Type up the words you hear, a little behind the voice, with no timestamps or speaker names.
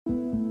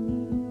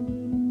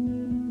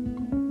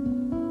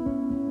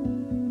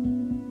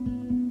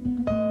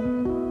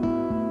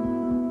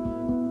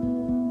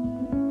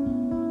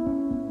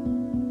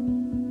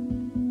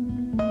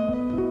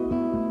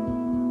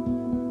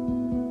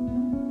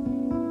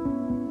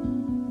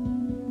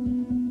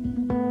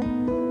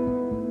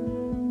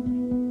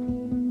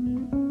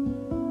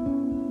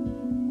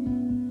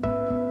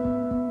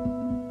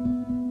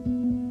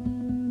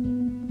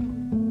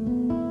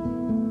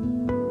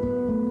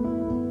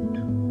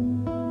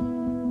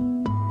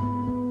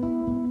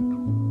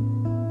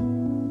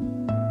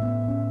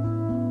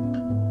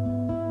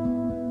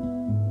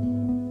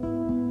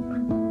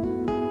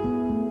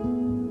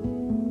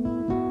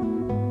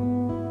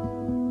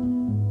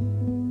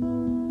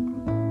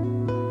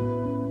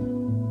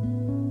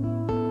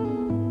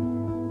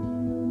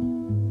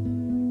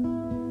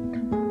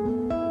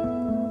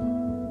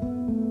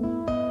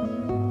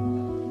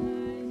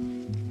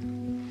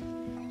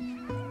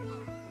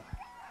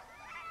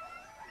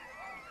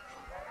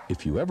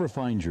If you ever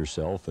find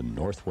yourself in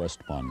northwest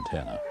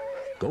Montana,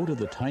 go to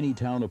the tiny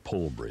town of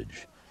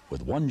Polebridge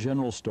with one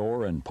general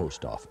store and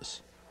post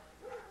office.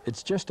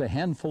 It's just a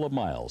handful of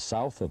miles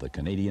south of the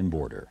Canadian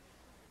border.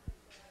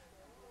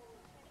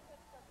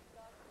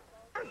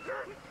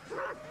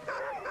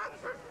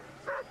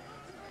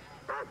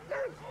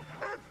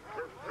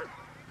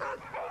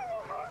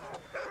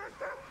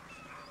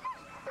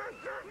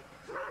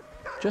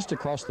 Just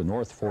across the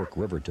North Fork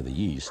River to the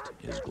east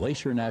is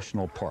Glacier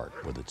National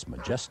Park with its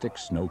majestic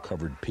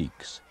snow-covered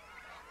peaks.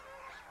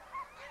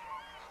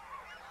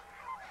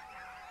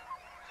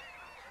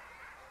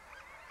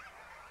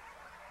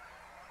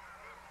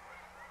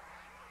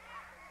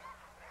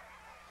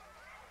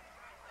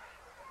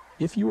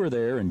 If you are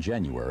there in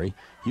January,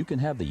 you can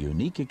have the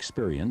unique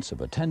experience of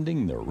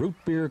attending the Root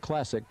Beer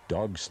Classic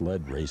dog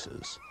sled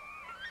races.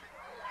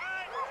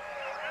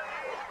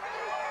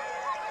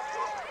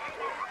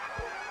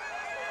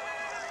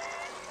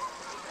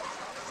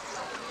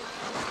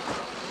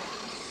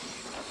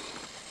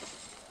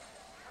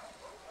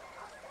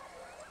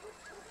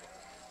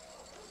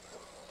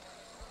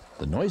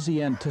 The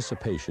noisy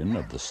anticipation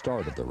of the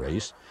start of the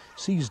race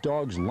sees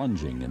dogs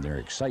lunging in their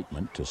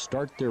excitement to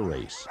start their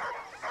race.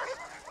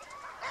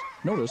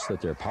 Notice that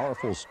their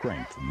powerful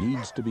strength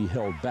needs to be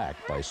held back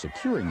by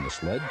securing the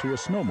sled to a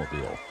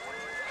snowmobile.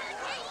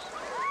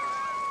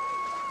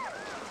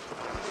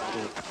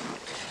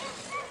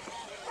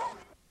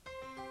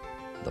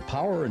 The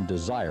power and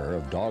desire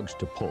of dogs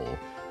to pull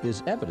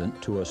is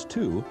evident to us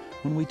too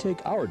when we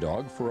take our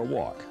dog for a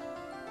walk.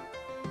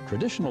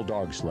 Traditional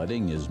dog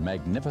sledding is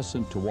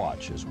magnificent to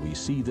watch as we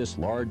see this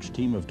large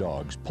team of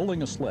dogs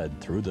pulling a sled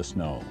through the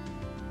snow.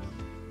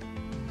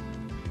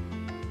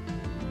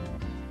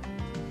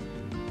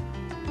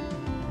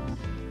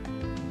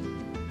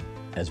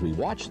 As we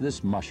watch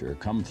this musher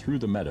come through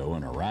the meadow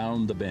and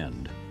around the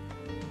bend,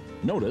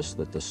 notice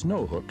that the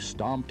snow hook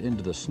stomped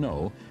into the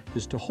snow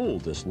is to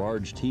hold this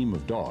large team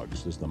of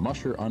dogs as the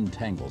musher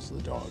untangles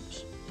the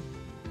dogs.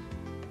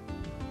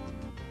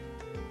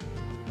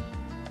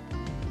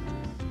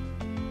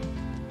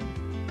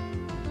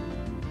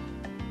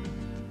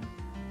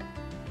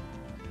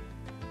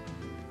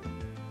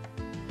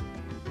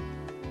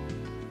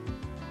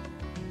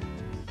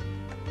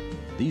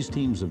 These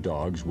teams of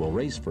dogs will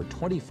race for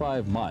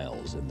 25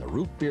 miles in the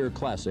Root Beer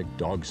Classic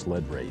dog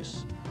sled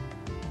race.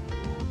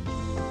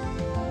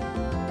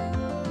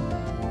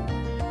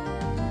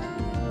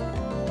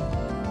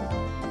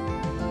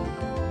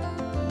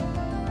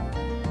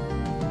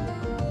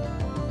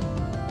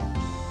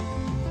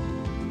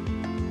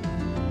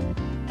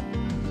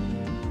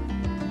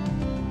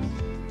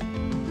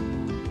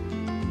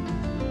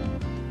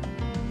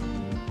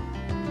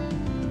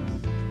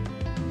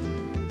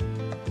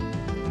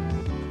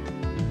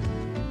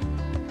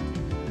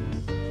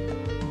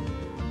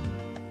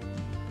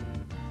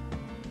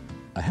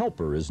 A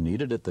helper is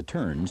needed at the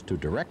turns to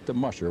direct the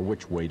musher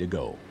which way to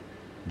go.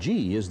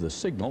 G is the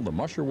signal the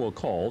musher will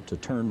call to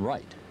turn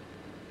right.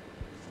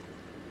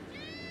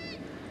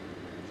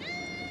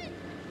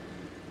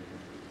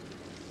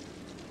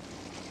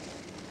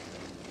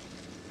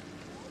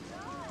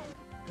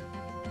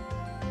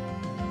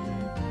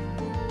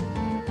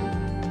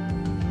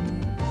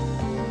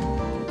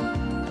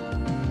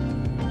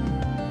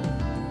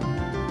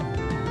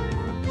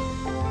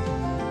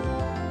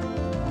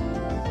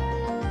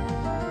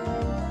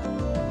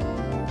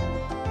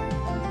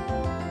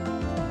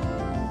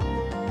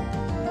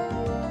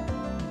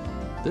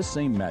 This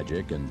same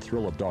magic and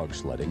thrill of dog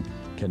sledding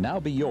can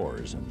now be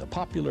yours in the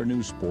popular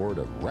new sport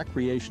of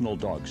recreational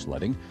dog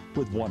sledding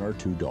with one or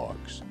two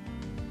dogs.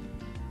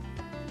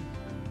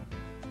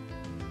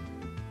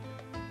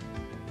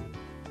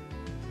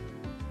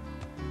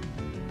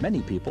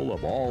 Many people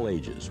of all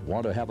ages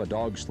want to have a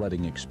dog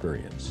sledding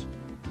experience,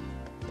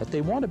 but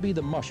they want to be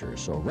the musher,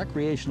 so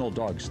recreational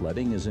dog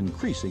sledding is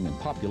increasing in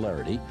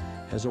popularity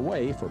as a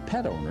way for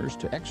pet owners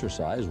to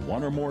exercise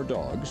one or more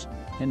dogs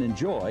and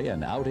enjoy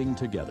an outing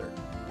together.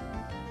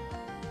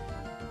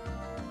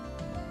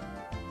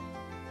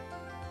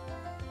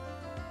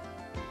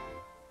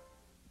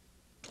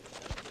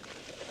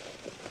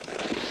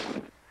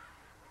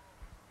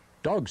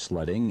 Dog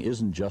sledding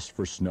isn't just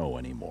for snow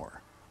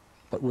anymore,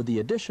 but with the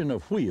addition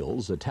of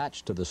wheels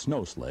attached to the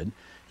snow sled,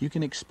 you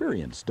can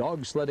experience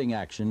dog sledding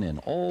action in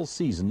all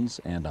seasons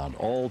and on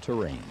all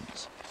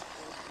terrains.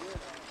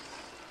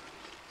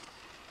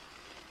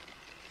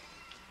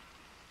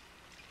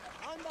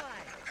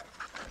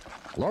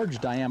 Large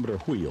diameter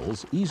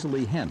wheels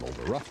easily handle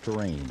the rough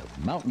terrain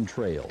of mountain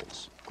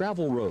trails,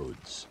 gravel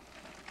roads,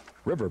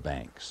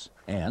 riverbanks,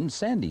 and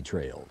sandy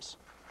trails.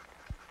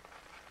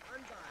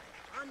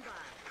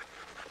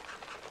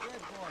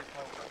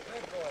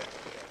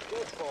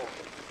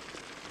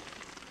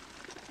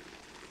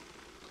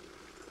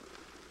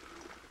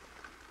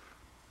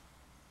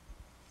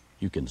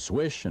 You can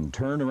swish and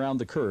turn around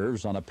the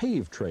curves on a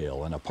paved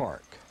trail in a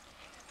park.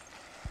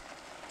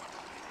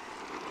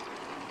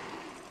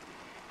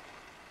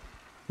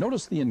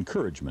 Notice the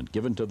encouragement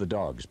given to the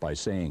dogs by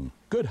saying,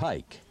 "Good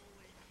hike."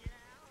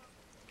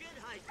 Good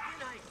hike.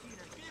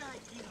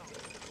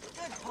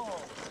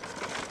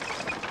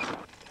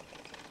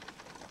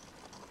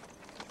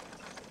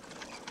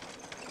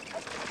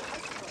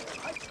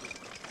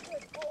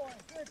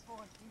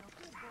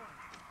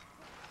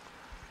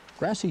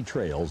 Grassy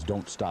trails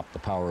don't stop the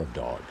power of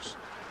dogs.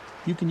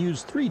 You can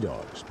use 3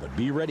 dogs, but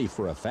be ready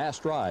for a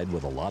fast ride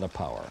with a lot of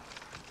power.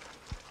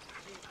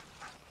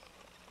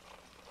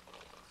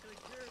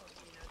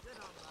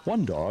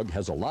 One dog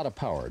has a lot of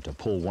power to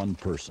pull one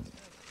person.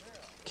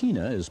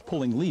 Keena is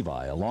pulling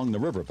Levi along the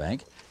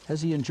riverbank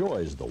as he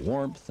enjoys the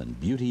warmth and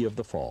beauty of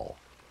the fall.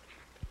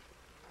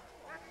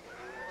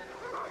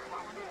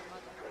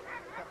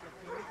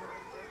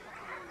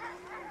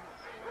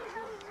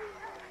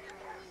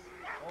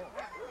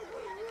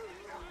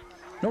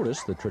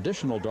 Notice the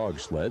traditional dog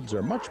sleds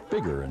are much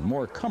bigger and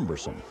more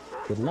cumbersome,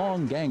 with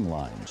long gang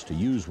lines to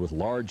use with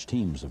large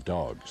teams of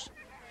dogs.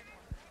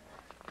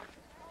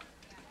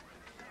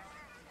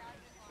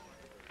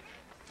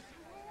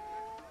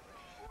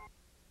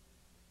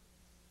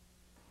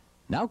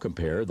 Now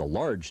compare the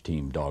large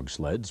team dog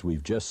sleds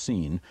we've just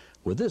seen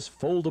with this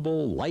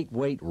foldable,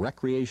 lightweight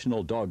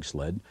recreational dog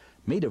sled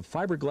made of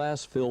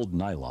fiberglass-filled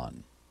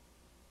nylon.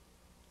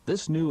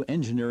 This new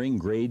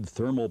engineering-grade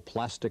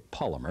thermoplastic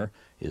polymer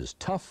is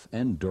tough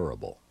and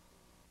durable.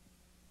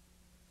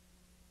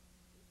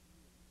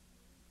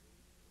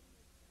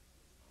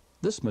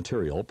 This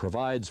material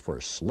provides for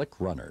slick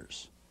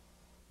runners.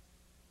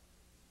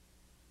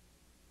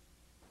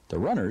 The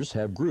runners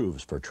have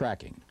grooves for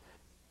tracking.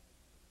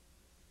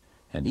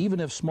 And even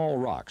if small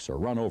rocks are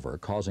run over,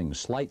 causing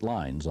slight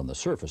lines on the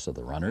surface of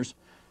the runners,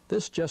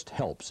 this just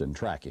helps in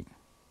tracking.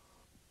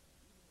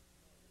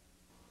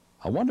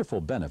 A wonderful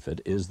benefit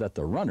is that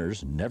the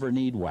runners never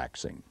need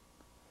waxing.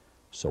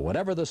 So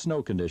whatever the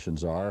snow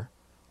conditions are,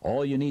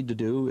 all you need to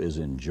do is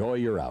enjoy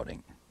your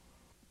outing.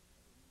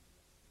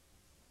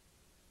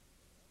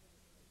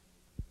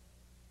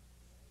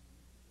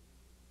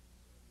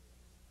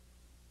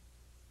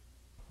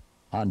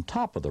 On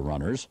top of the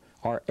runners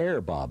are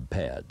air bob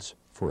pads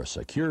for a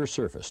secure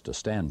surface to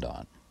stand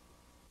on.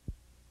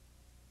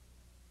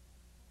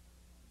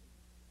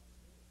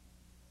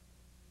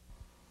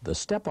 The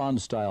step-on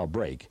style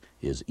brake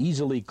is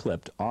easily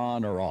clipped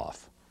on or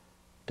off,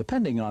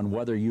 depending on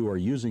whether you are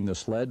using the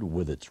sled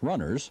with its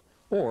runners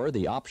or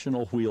the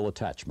optional wheel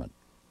attachment.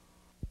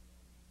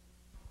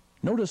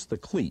 Notice the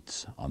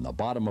cleats on the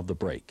bottom of the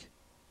brake.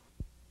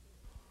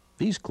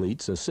 These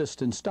cleats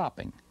assist in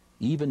stopping,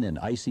 even in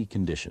icy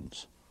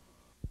conditions.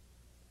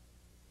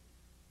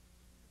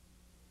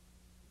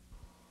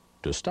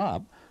 To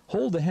stop,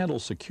 hold the handle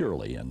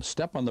securely and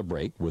step on the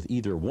brake with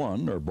either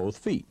one or both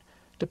feet,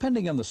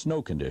 depending on the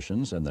snow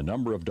conditions and the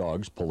number of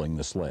dogs pulling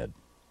the sled.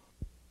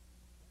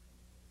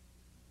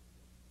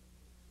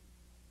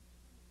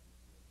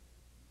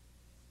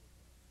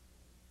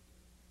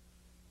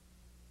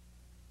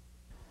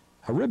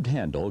 A ribbed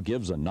handle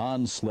gives a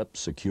non-slip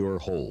secure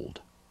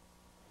hold.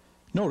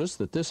 Notice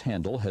that this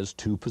handle has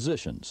 2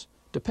 positions,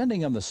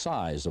 depending on the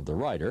size of the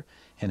rider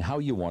and how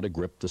you want to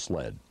grip the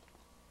sled.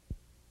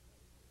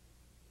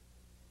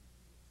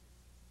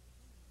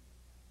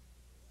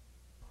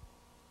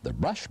 The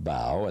brush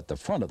bow at the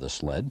front of the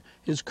sled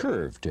is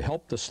curved to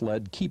help the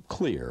sled keep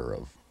clear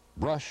of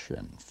brush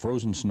and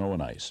frozen snow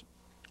and ice.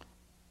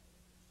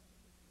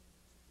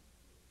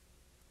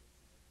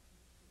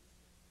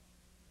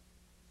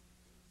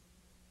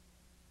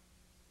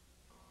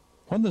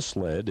 When the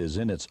sled is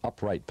in its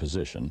upright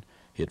position,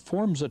 it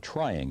forms a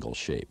triangle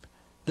shape.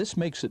 This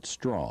makes it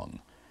strong,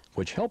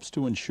 which helps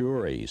to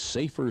ensure a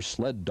safer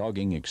sled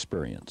dogging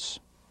experience.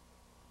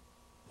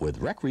 With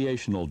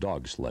recreational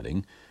dog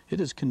sledding, it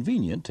is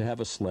convenient to have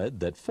a sled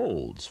that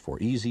folds for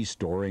easy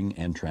storing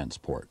and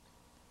transport.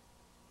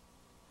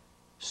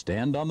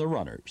 Stand on the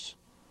runners,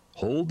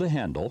 hold the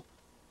handle,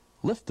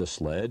 lift the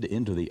sled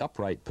into the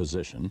upright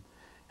position,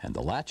 and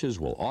the latches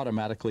will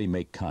automatically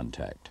make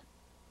contact.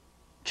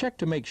 Check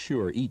to make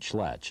sure each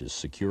latch is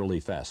securely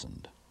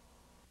fastened.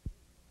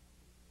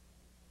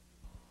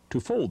 To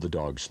fold the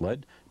dog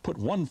sled, put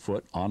one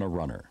foot on a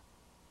runner.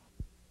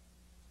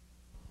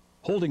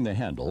 Holding the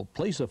handle,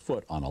 place a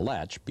foot on a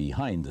latch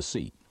behind the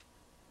seat.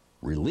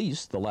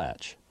 Release the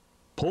latch,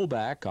 pull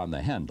back on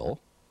the handle,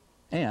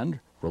 and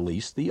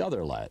release the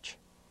other latch.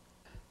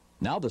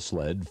 Now the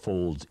sled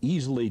folds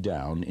easily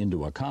down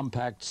into a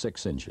compact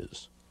 6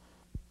 inches.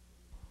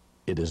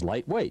 It is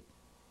lightweight,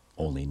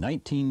 only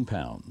 19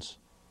 pounds.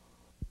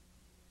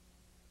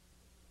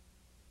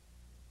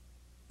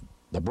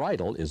 The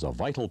bridle is a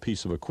vital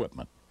piece of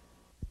equipment.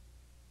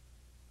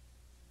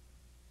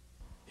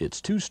 Its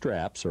 2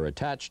 straps are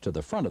attached to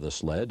the front of the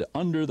sled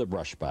under the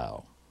brush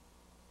bow.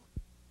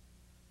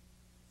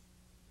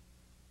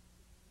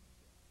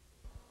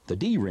 The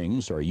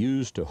D-rings are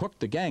used to hook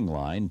the gang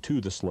line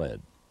to the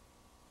sled.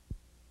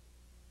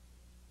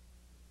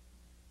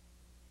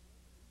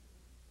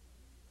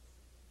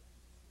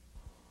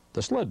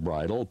 The sled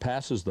bridle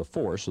passes the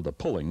force of the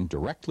pulling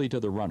directly to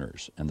the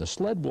runners, and the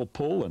sled will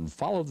pull and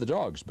follow the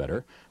dogs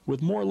better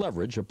with more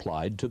leverage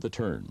applied to the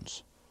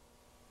turns.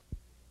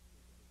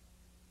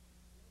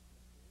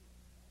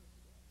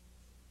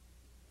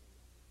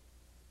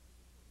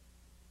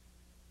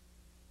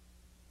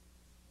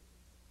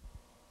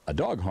 A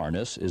dog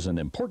harness is an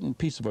important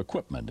piece of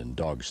equipment in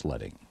dog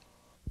sledding.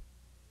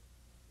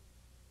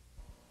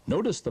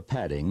 Notice the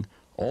padding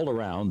all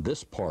around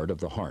this part of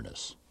the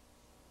harness.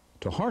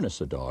 To harness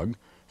a dog,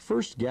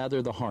 first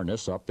gather the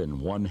harness up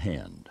in one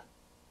hand.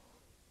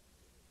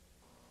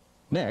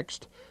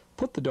 Next,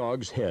 put the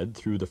dog's head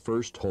through the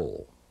first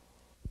hole.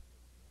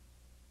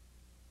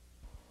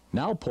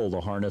 Now pull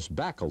the harness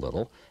back a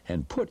little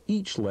and put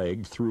each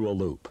leg through a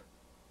loop.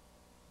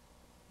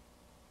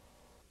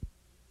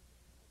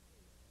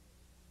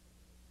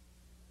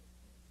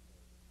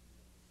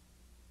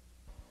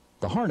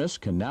 The harness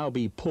can now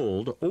be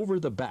pulled over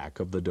the back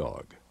of the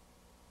dog.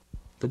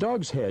 The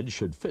dog's head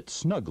should fit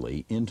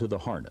snugly into the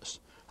harness,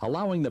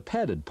 allowing the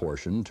padded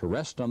portion to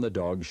rest on the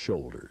dog's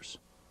shoulders.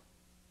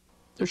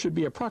 There should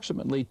be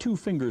approximately 2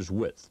 fingers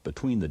width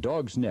between the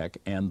dog's neck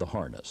and the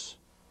harness.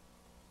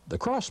 The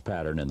cross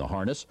pattern in the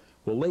harness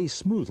will lay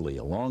smoothly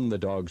along the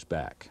dog's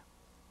back.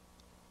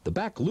 The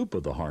back loop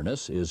of the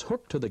harness is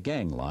hooked to the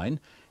gang line,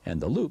 and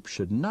the loop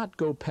should not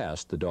go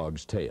past the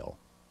dog's tail.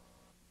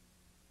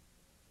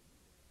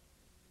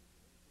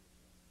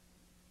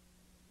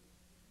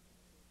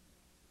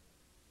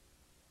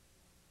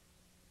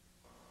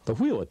 The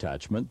wheel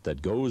attachment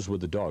that goes with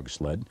the dog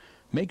sled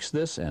makes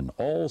this an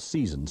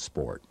all-season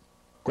sport.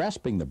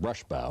 Grasping the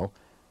brush bow,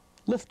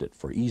 lift it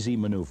for easy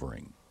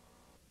maneuvering.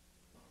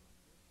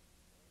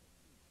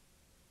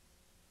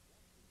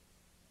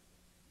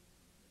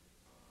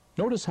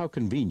 Notice how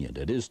convenient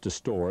it is to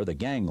store the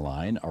gang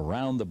line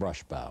around the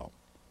brush bow.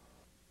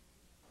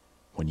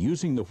 When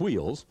using the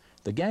wheels,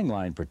 the gang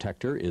line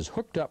protector is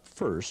hooked up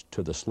first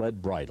to the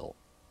sled bridle.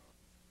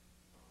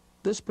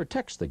 This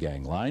protects the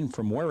gang line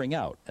from wearing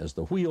out as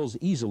the wheels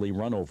easily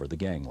run over the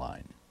gang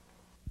line.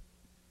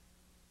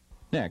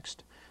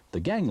 Next,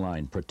 the gang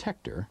line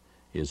protector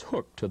is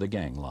hooked to the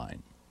gang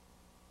line.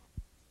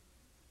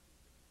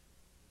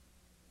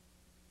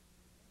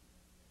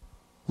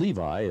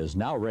 Levi is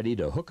now ready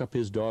to hook up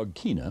his dog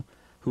Keena,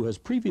 who has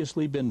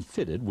previously been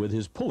fitted with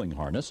his pulling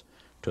harness,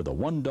 to the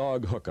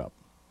one-dog hookup.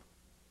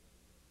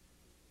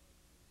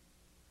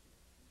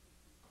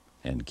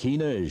 And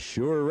Keena is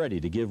sure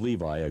ready to give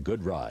Levi a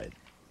good ride.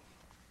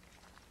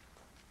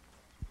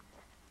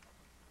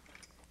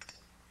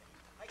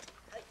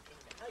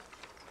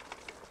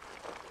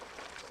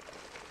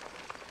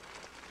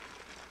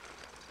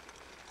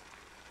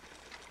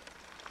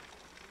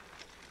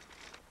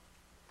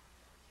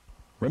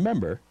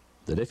 Remember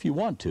that if you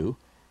want to,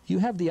 you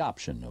have the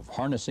option of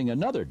harnessing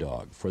another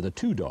dog for the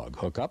 2-dog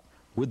hookup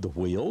with the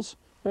wheels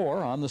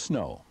or on the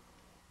snow.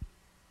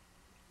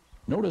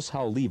 Notice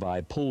how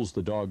Levi pulls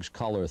the dog's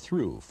collar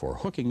through for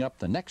hooking up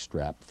the neck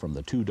strap from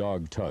the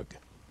 2-dog tug.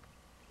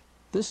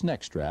 This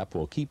neck strap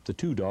will keep the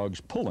 2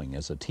 dogs pulling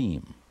as a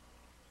team.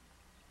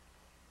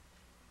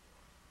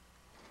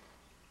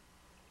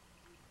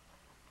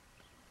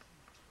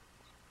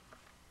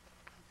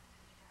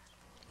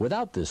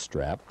 Without this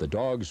strap, the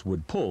dogs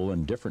would pull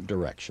in different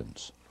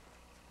directions.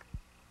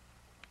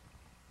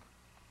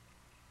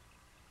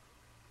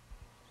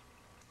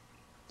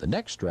 The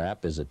neck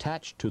strap is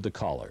attached to the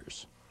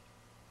collars.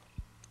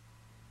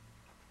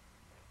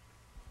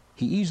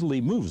 He easily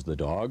moves the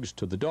dogs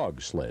to the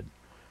dog sled,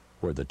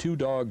 where the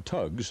 2-dog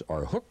tugs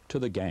are hooked to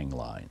the gang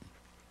line.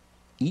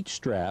 Each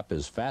strap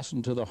is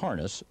fastened to the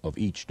harness of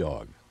each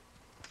dog.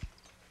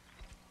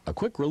 A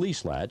quick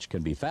release latch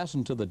can be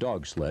fastened to the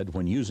dog sled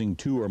when using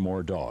 2 or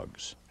more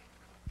dogs.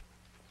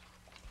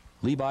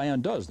 Levi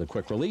undoes the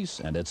quick release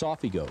and it's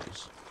off he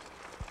goes.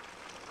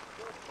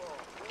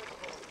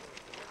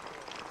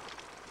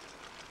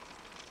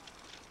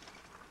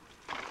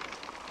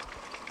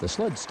 The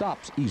sled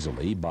stops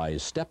easily by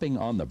stepping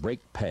on the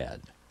brake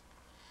pad.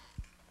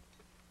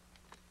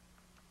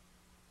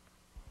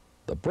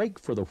 The brake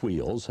for the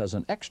wheels has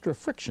an extra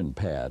friction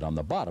pad on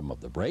the bottom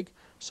of the brake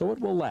so it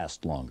will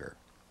last longer.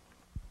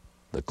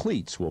 The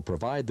cleats will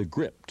provide the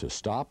grip to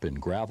stop in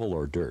gravel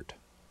or dirt.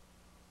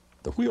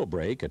 The wheel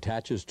brake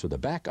attaches to the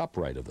back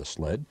upright of the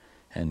sled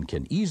and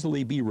can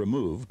easily be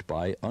removed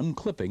by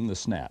unclipping the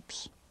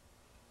snaps.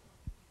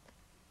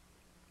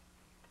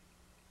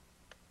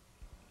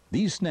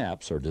 These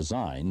snaps are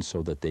designed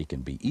so that they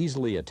can be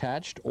easily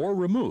attached or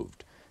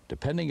removed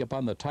depending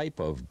upon the type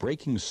of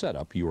braking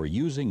setup you are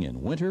using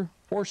in winter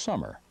or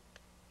summer.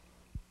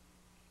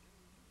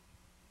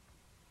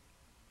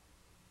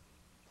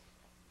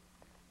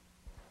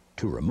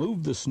 To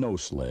remove the snow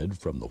sled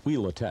from the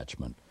wheel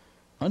attachment,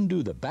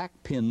 undo the back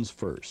pins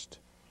first.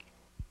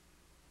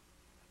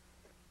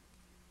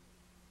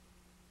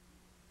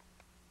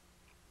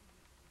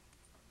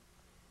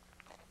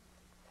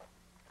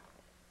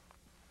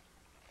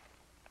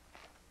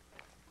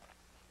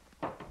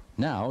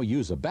 Now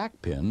use a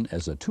back pin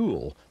as a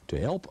tool to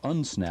help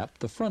unsnap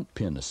the front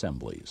pin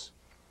assemblies.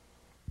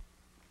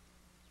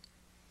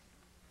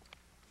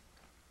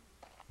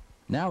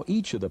 Now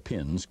each of the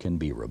pins can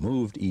be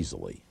removed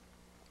easily.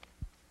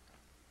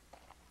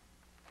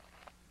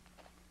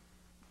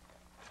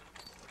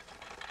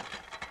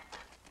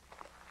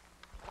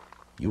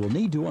 You will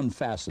need to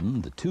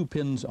unfasten the 2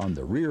 pins on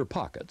the rear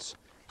pockets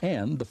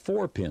and the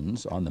 4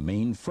 pins on the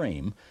main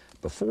frame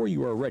before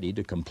you are ready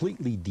to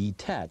completely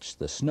detach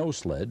the snow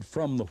sled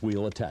from the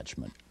wheel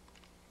attachment.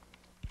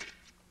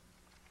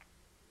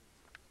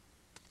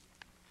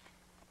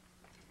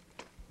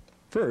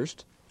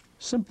 First,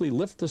 simply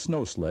lift the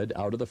snow sled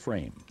out of the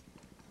frame.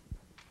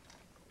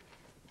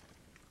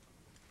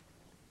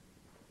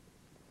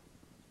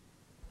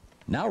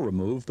 Now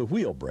remove the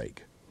wheel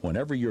brake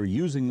whenever you're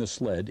using the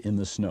sled in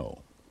the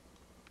snow.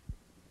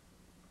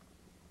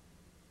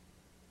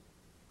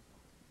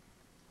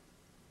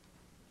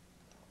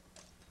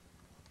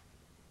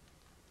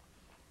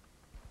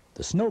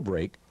 The snow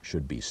brake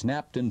should be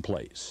snapped in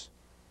place.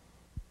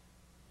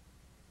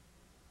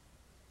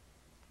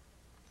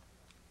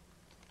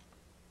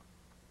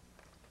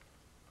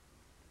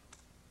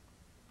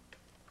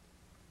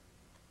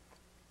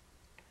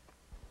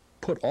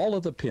 Put all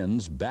of the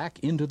pins back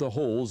into the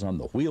holes on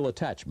the wheel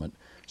attachment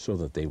so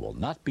that they will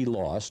not be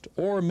lost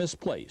or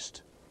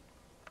misplaced.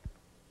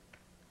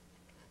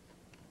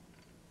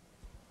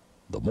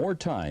 The more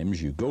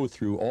times you go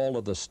through all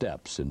of the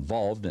steps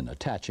involved in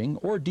attaching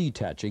or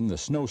detaching the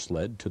snow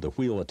sled to the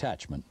wheel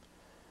attachment,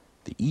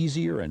 the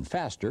easier and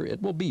faster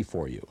it will be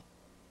for you.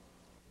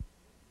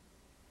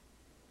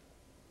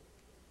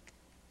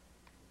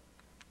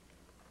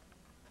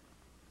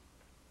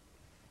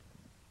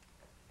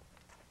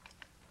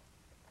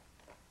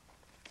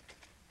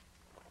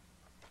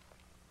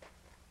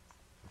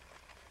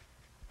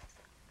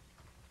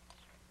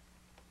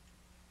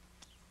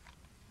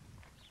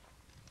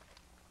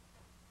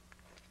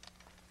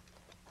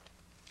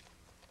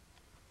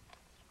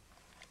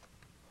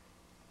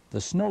 The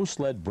snow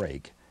sled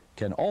brake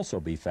can also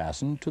be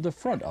fastened to the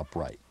front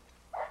upright.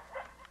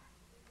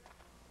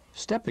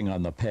 Stepping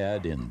on the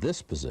pad in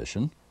this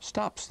position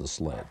stops the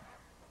sled.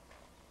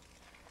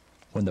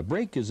 When the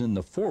brake is in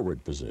the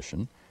forward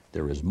position,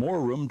 there is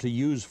more room to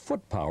use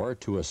foot power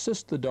to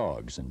assist the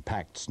dogs in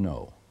packed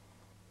snow.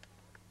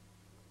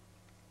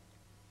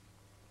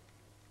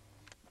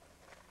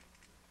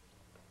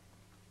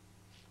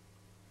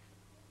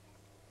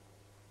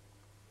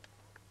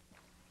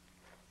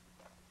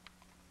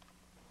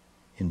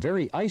 In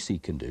very icy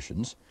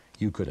conditions,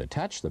 you could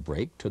attach the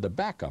brake to the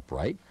back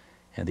upright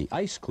and the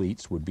ice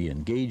cleats would be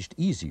engaged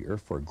easier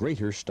for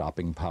greater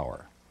stopping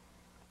power.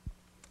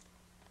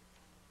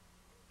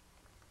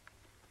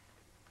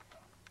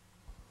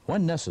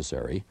 When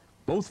necessary,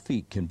 both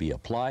feet can be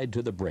applied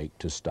to the brake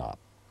to stop.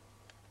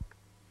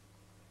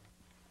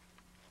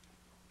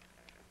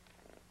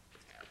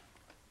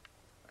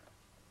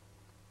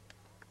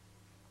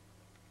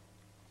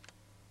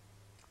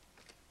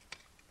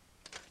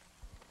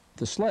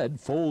 The sled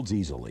folds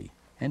easily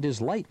and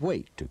is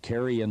lightweight to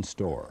carry and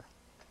store.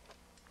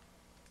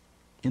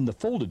 In the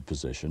folded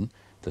position,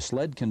 the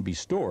sled can be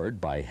stored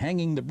by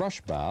hanging the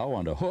brush bow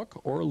on a hook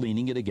or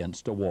leaning it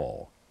against a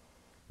wall.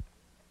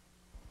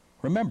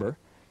 Remember,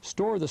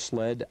 store the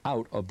sled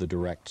out of the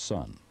direct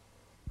sun.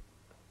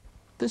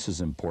 This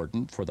is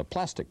important for the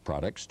plastic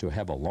products to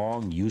have a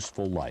long,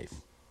 useful life.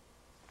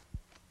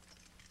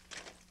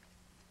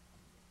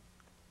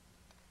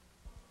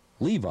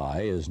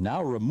 Levi is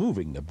now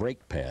removing the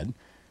brake pad,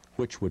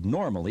 which would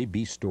normally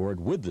be stored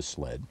with the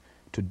sled,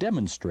 to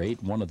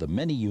demonstrate one of the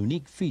many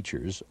unique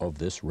features of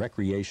this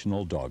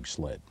recreational dog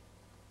sled.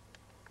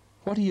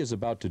 What he is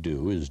about to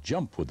do is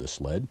jump with the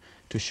sled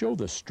to show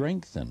the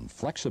strength and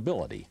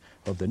flexibility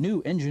of the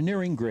new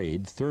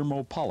engineering-grade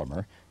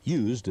thermopolymer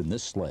used in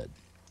this sled.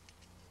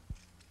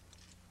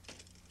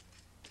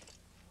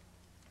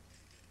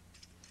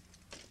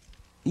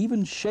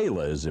 Even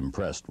Shayla is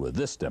impressed with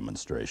this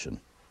demonstration.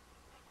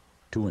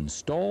 To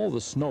install the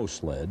snow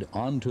sled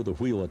onto the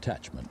wheel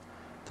attachment,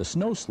 the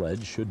snow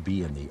sled should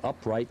be in the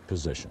upright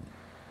position.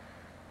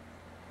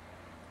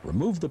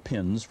 Remove the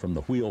pins from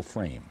the wheel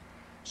frame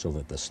so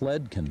that the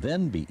sled can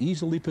then be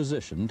easily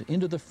positioned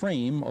into the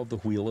frame of the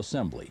wheel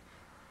assembly,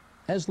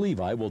 as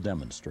Levi will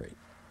demonstrate.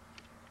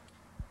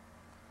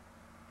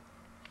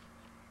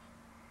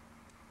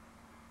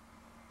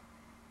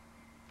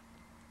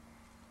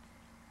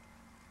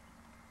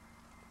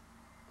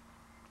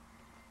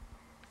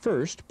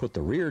 First, put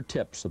the rear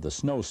tips of the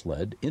snow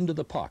sled into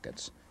the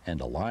pockets and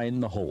align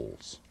the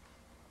holes.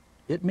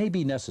 It may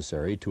be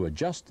necessary to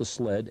adjust the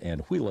sled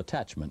and wheel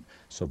attachment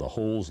so the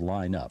holes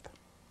line up.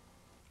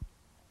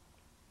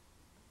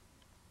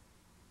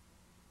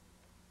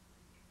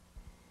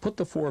 Put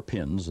the 4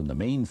 pins in the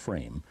main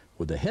frame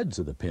with the heads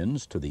of the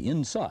pins to the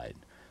inside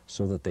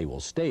so that they will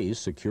stay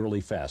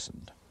securely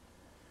fastened.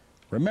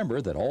 Remember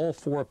that all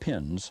 4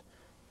 pins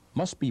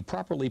must be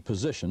properly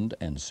positioned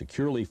and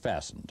securely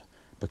fastened,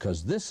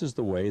 because this is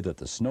the way that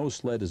the snow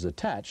sled is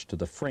attached to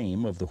the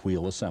frame of the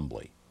wheel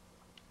assembly.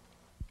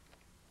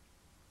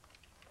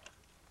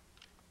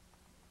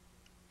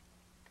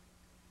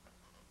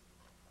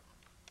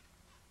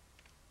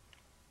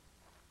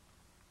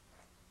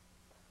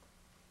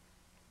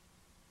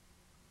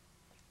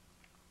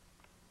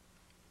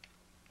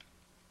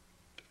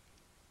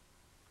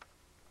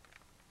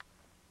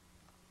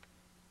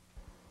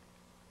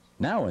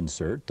 Now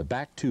insert the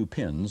back 2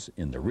 pins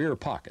in the rear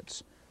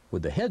pockets,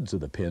 with the heads of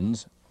the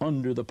pins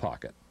under the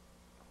pocket.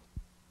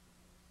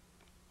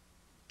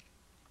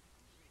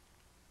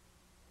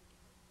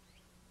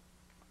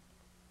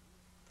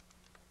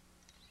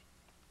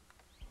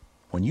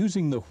 When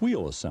using the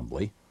wheel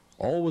assembly,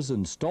 always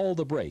install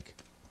the brake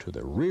to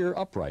the rear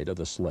upright of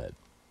the sled.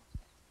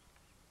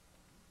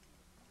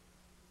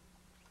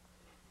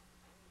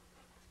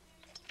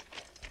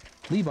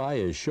 Levi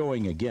is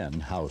showing again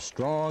how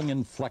strong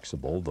and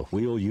flexible the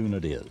wheel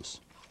unit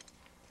is.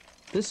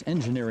 This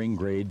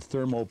engineering-grade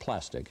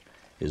thermoplastic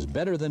is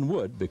better than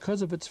wood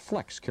because of its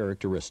flex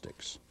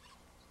characteristics.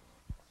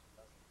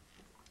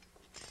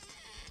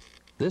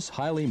 This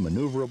highly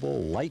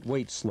maneuverable,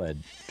 lightweight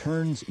sled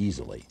turns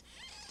easily.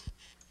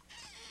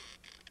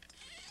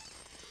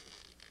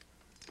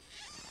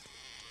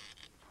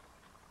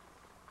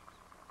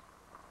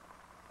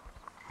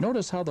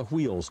 Notice how the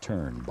wheels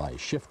turn by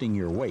shifting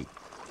your weight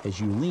as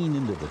you lean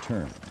into the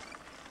turn.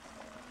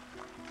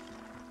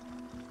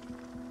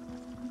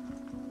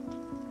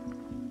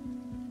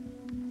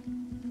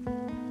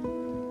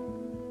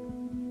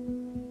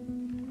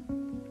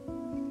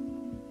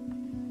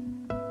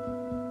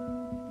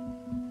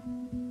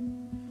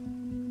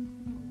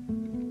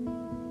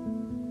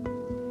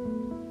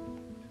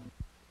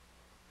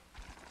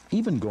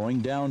 Even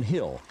going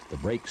downhill, the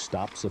brake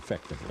stops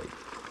effectively.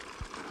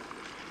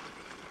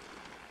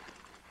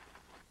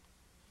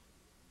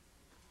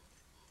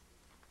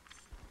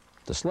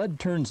 The sled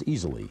turns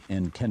easily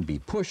and can be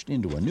pushed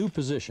into a new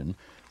position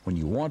when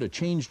you want to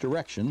change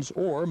directions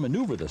or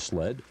maneuver the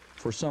sled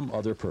for some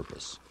other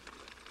purpose.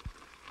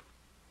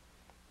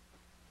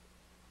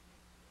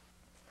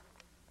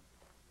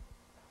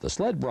 The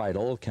sled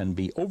bridle can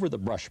be over the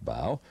brush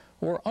bow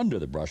or under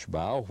the brush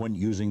bow when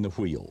using the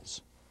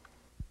wheels.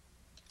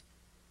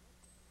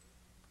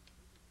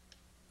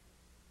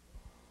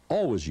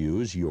 Always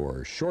use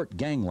your short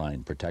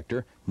gangline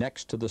protector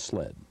next to the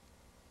sled.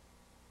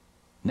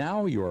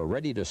 Now you are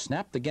ready to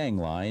snap the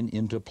gangline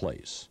into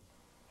place.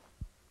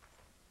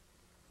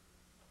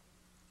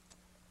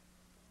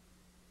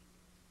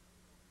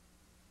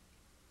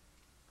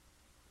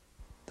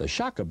 The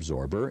shock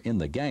absorber in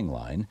the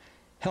gangline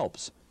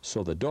helps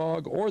so the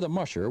dog or the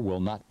musher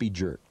will not be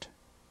jerked.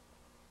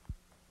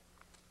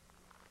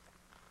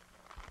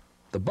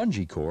 The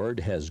bungee cord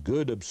has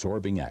good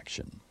absorbing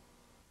action.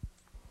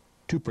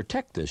 To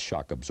protect this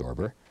shock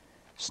absorber,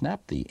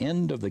 snap the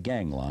end of the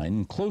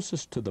gangline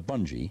closest to the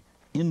bungee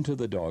into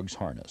the dog's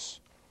harness.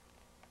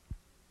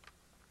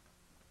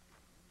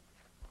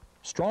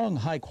 Strong,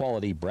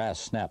 high-quality brass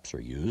snaps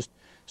are used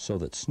so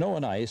that snow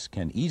and ice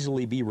can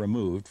easily be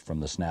removed from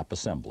the snap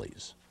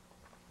assemblies.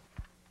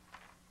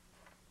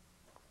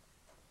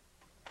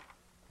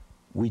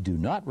 We do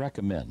not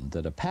recommend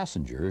that a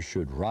passenger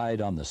should ride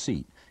on the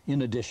seat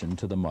in addition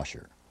to the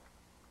musher.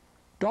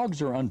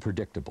 Dogs are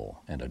unpredictable,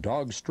 and a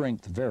dog's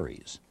strength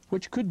varies,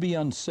 which could be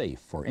unsafe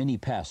for any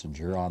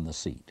passenger on the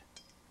seat.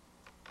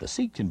 The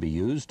seat can be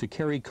used to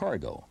carry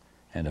cargo,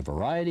 and a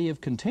variety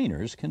of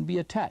containers can be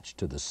attached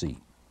to the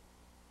seat.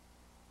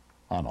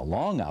 On a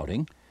long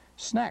outing,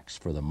 snacks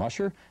for the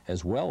musher,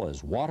 as well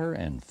as water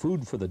and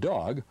food for the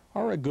dog,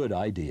 are a good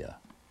idea.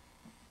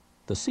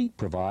 The seat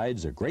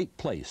provides a great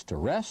place to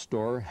rest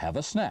or have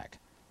a snack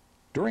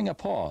during a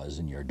pause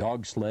in your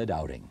dog sled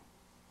outing.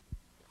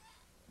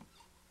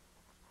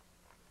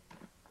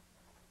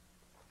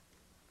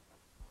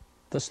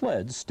 The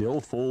sled still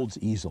folds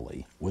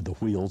easily with the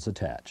wheels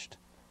attached.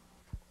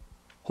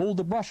 Hold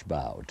the brush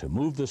bow to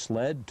move the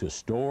sled to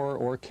store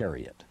or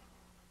carry it.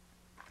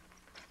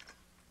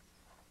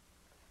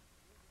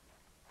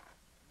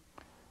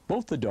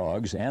 Both the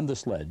dogs and the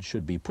sled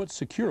should be put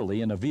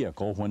securely in a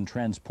vehicle when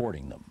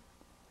transporting them.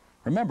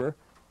 Remember,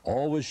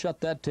 always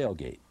shut that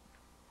tailgate.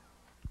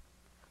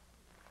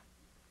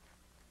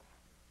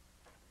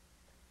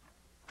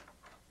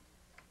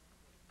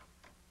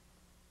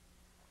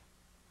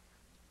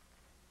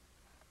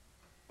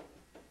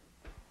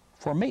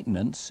 For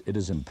maintenance, it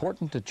is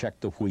important to check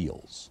the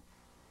wheels.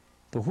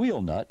 The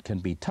wheel nut can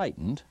be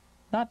tightened,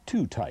 not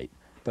too tight,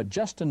 but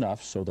just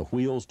enough so the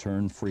wheels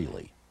turn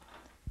freely.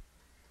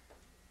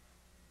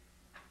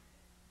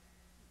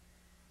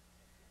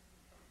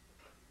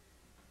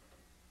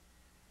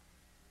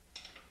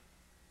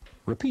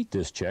 Repeat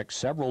this check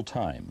several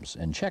times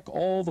and check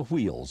all the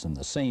wheels in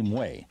the same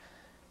way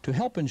to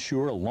help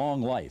ensure a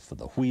long life of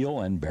the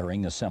wheel and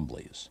bearing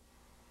assemblies.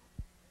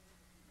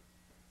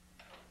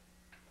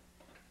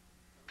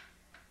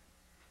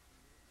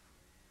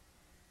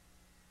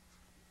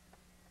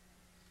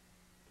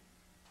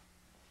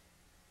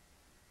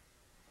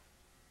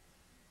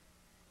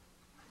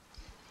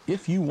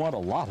 If you want a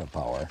lot of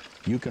power,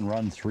 you can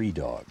run 3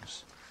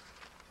 dogs.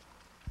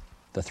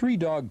 The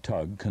 3-dog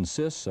tug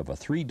consists of a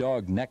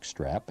 3-dog neck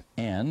strap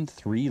and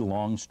 3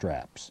 long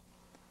straps.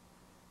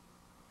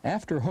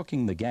 After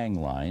hooking the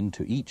gangline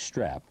to each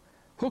strap,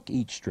 hook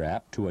each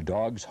strap to a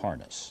dog's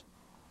harness.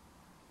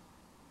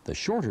 The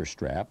shorter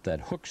strap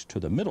that hooks to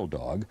the middle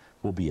dog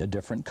will be a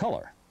different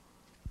color.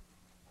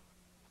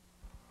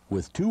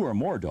 With 2 or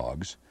more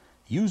dogs,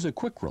 use a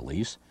quick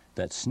release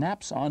that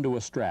snaps onto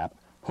a strap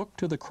hooked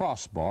to the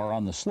crossbar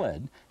on the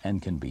sled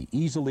and can be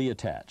easily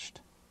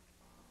attached.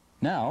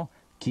 Now,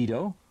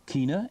 Keto,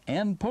 Keena,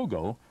 and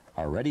Pogo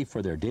are ready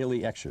for their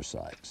daily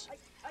exercise.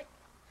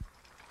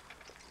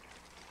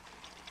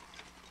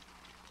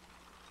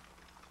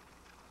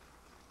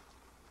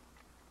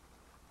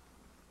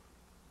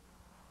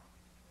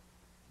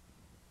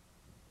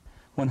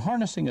 When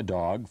harnessing a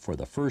dog for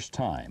the first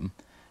time,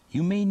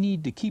 you may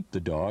need to keep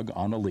the dog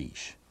on a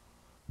leash.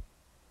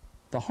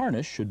 The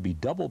harness should be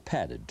double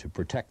padded to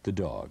protect the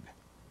dog.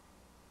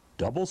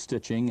 Double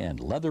stitching and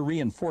leather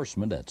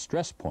reinforcement at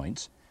stress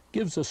points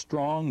gives a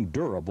strong,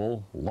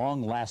 durable,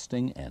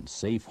 long-lasting, and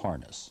safe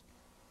harness.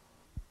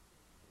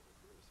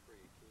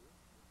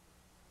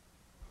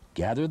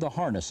 Gather the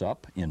harness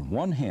up in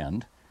one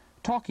hand,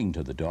 talking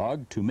to the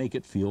dog to make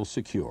it feel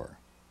secure.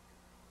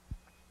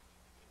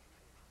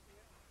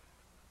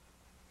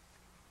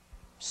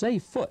 Say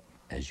foot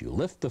as you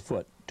lift the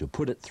foot to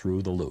put it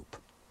through the loop.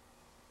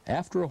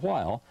 After a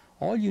while,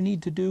 all you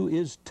need to do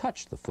is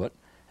touch the foot,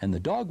 and the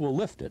dog will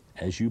lift it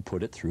as you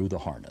put it through the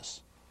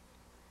harness.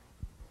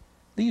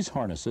 These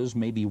harnesses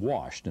may be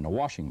washed in a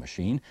washing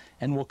machine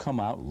and will come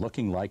out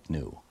looking like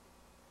new.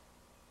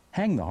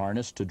 Hang the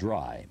harness to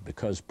dry,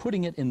 because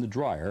putting it in the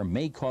dryer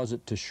may cause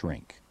it to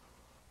shrink.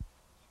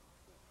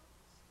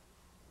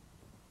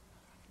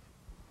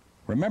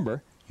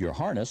 Remember, your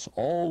harness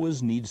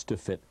always needs to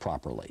fit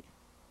properly.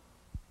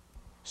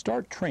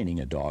 Start training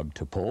a dog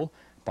to pull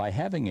by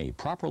having a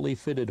properly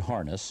fitted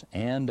harness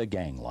and a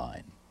gang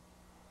line.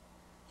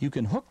 You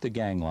can hook the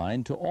gang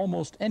line to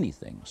almost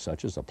anything,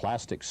 such as a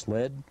plastic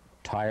sled,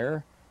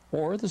 tire,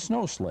 or the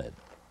snow sled.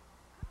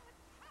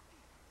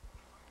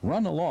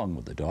 Run along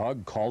with the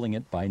dog, calling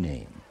it by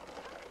name.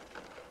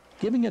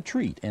 Giving a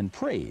treat and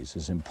praise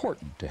is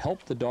important to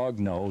help the dog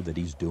know that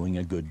he's doing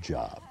a good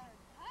job.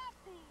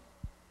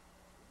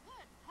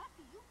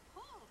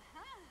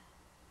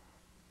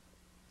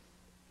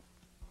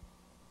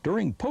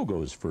 During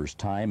Pogo's first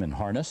time in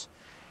harness,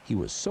 he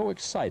was so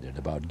excited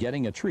about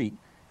getting a treat,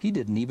 he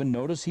didn't even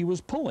notice he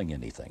was pulling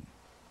anything.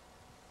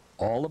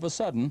 All of a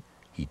sudden,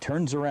 he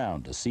turns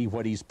around to see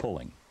what he's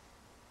pulling.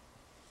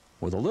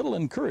 With a little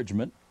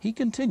encouragement, he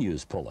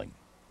continues pulling.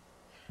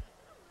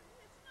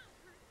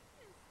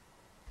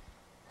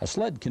 A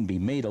sled can be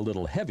made a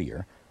little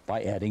heavier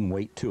by adding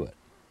weight to it.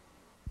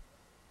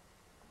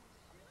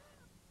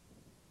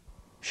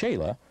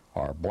 Shayla,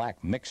 our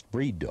black mixed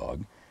breed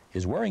dog,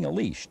 is wearing a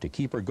leash to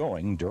keep her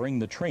going during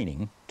the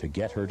training to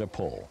get her to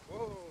pull.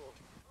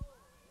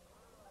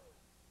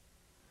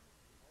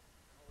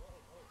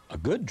 A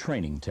good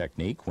training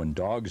technique when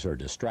dogs are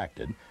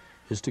distracted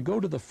is to go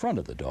to the front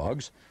of the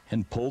dogs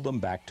and pull them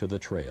back to the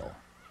trail.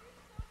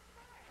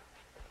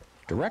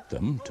 Direct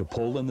them to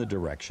pull in the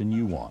direction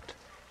you want.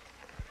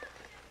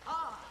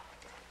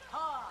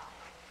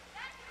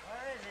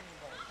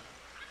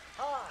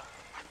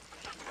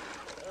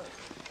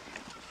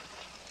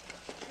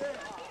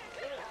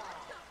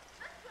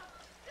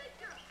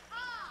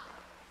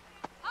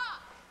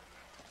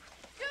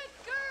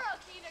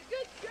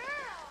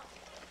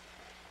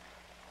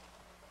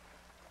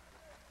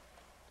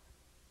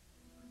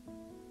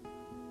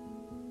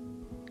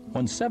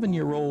 When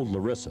 7-year-old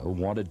Larissa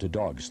wanted to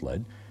dog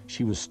sled,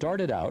 she was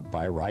started out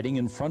by riding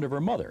in front of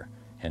her mother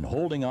and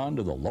holding on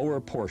to the lower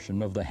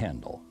portion of the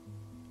handle.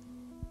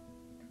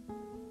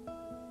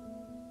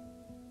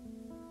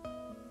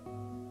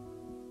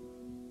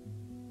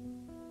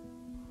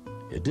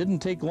 It didn't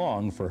take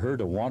long for her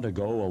to want to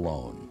go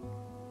alone.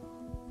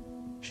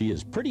 She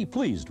is pretty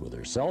pleased with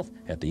herself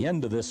at the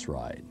end of this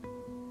ride,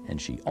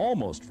 and she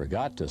almost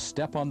forgot to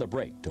step on the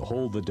brake to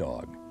hold the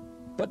dog,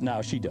 but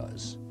now she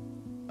does.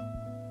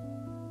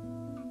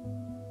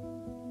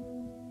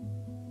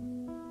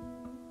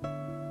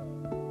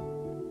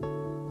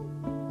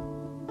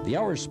 The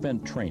hours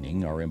spent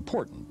training are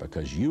important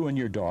because you and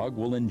your dog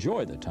will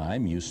enjoy the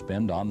time you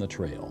spend on the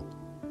trail.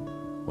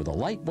 With a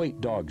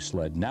lightweight dog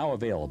sled now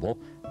available,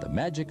 the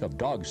magic of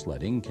dog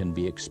sledding can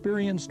be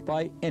experienced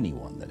by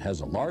anyone that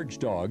has a large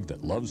dog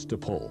that loves to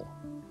pull.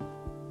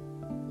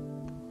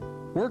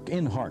 Work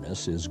in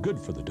harness is good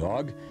for the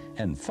dog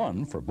and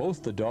fun for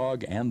both the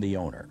dog and the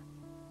owner.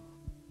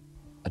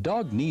 A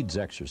dog needs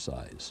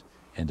exercise,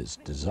 and its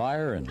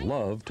desire and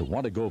love to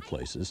want to go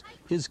places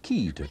is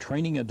key to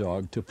training a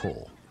dog to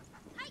pull.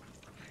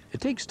 It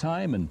takes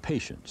time and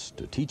patience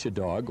to teach a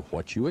dog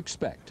what you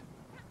expect.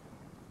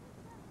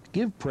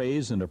 Give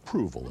praise and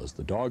approval as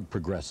the dog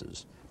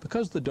progresses,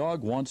 because the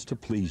dog wants to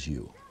please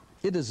you.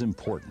 It is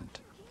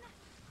important.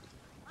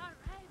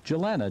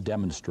 Jelana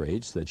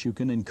demonstrates that you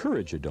can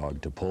encourage a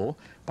dog to pull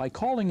by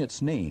calling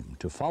its name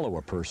to follow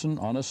a person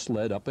on a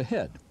sled up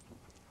ahead.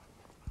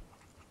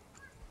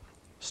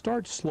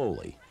 Start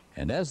slowly,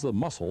 and as the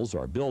muscles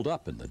are built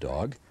up in the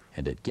dog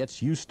and it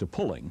gets used to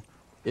pulling,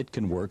 it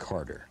can work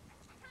harder.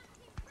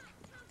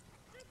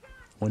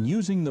 When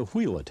using the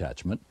wheel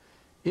attachment,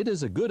 it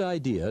is a good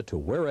idea to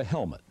wear a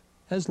helmet,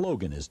 as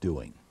Logan is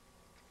doing.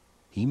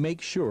 He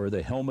makes sure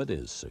the helmet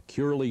is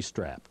securely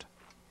strapped.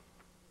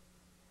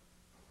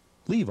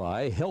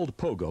 Levi held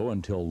Pogo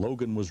until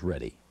Logan was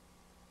ready.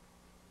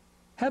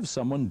 Have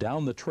someone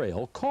down the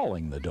trail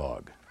calling the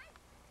dog.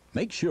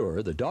 Make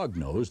sure the dog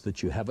knows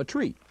that you have a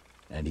treat,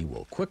 and he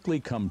will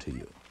quickly come to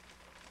you.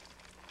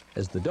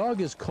 As the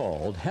dog is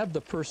called, have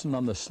the person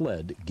on the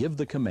sled give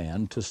the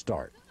command to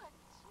start.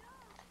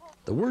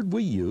 The word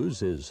we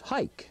use is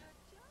hike.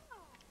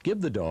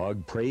 Give the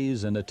dog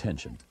praise and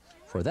attention,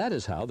 for that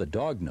is how the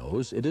dog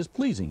knows it is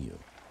pleasing you.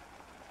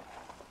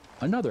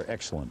 Another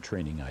excellent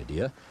training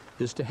idea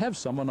is to have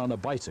someone on a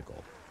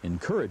bicycle,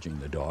 encouraging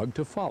the dog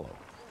to follow.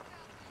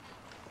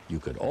 You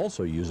could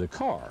also use a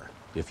car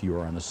if you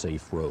are on a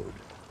safe road.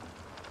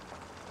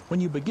 When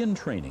you begin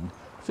training,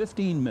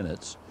 15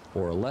 minutes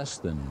or less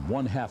than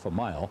 1/2 a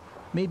mile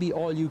may be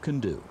all you can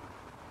do.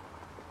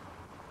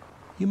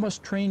 You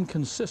must train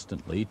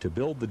consistently to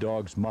build the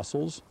dog's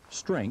muscles,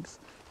 strength,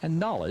 and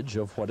knowledge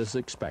of what is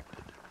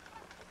expected.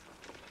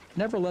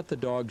 Never let the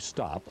dog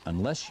stop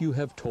unless you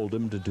have told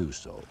him to do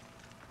so.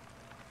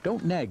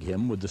 Don't nag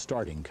him with the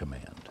starting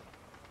command.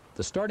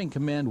 The starting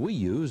command we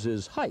use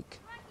is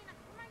hike.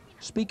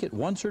 Speak it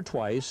once or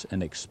twice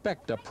and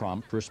expect a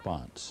prompt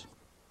response.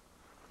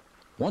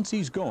 Once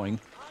he's going,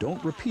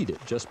 don't repeat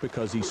it just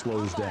because he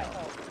slows down.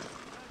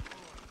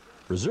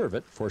 Reserve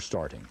it for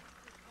starting.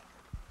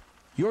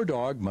 Your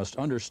dog must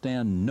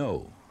understand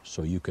no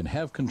so you can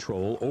have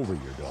control over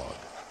your dog.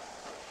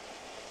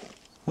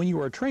 When you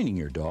are training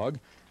your dog,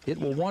 it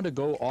will want to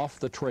go off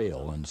the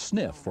trail and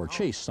sniff or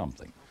chase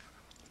something.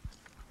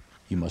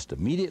 You must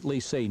immediately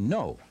say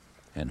no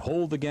and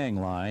hold the gang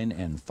line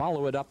and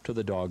follow it up to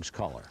the dog's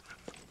collar.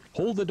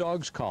 Hold the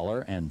dog's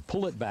collar and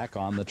pull it back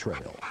on the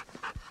trail.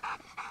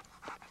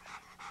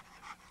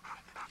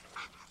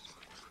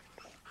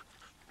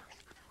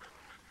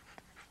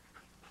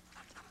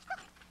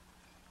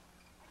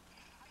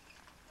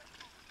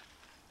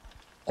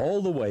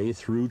 All the way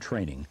through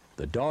training,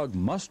 the dog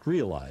must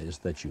realize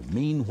that you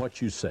mean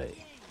what you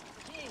say.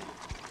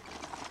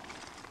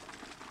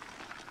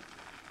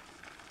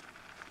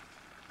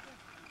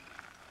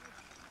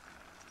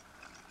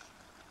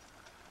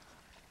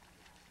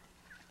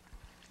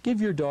 Give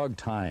your dog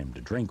time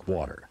to drink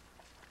water.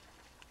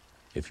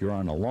 If you're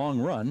on a long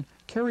run,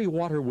 carry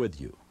water with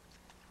you.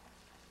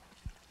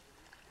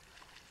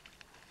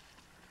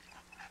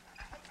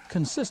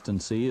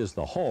 Consistency is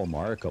the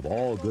hallmark of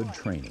all good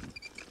training.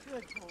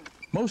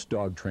 Most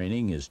dog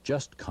training is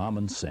just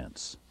common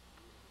sense.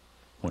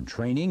 When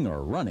training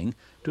or running,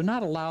 do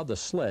not allow the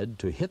sled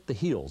to hit the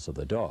heels of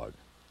the dog.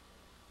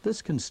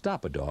 This can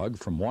stop a dog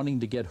from wanting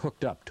to get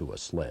hooked up to a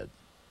sled.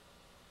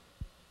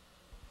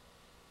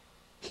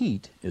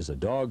 Heat is a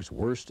dog's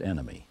worst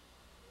enemy.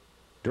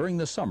 During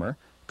the summer,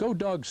 go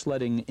dog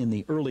sledding in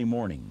the early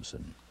mornings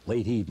and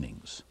late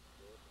evenings.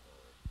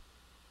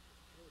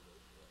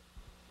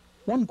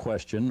 One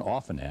question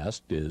often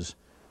asked is,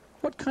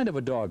 what kind of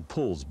a dog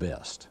pulls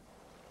best?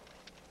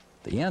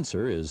 The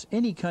answer is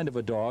any kind of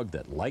a dog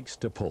that likes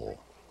to pull.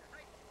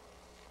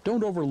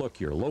 Don't overlook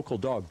your local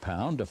dog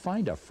pound to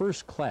find a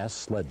first-class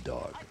sled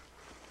dog.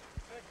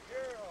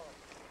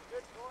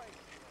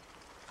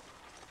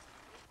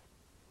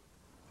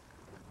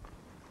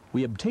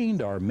 We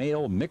obtained our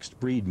male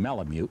mixed-breed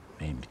Malamute,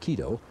 named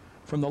Keto,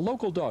 from the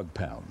local dog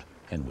pound,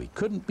 and we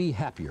couldn't be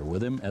happier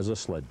with him as a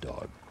sled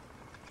dog.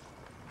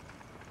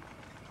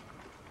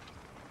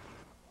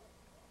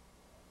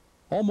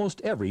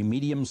 Almost every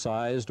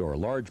medium-sized or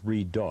large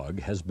breed dog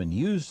has been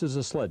used as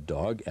a sled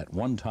dog at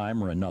one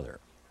time or another.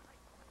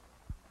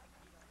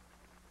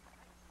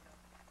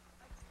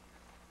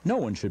 No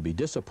one should be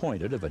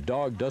disappointed if a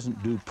dog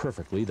doesn't do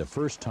perfectly the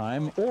first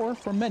time or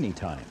for many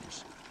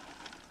times.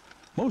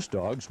 Most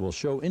dogs will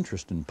show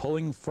interest in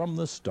pulling from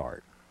the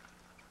start.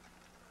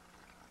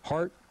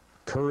 Heart,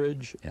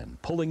 courage,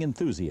 and pulling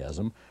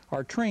enthusiasm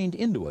are trained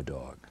into a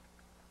dog.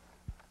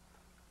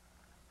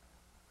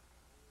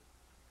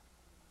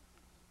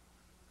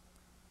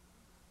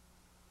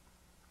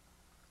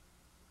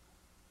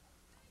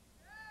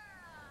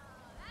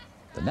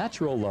 The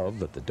natural love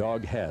that the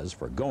dog has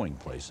for going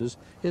places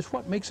is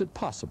what makes it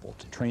possible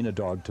to train a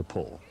dog to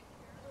pull.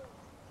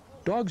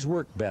 Dogs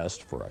work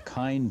best for a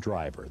kind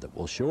driver that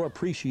will show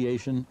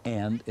appreciation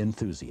and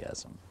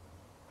enthusiasm.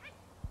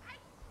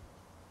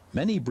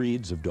 Many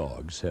breeds of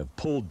dogs have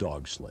pulled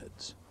dog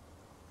sleds.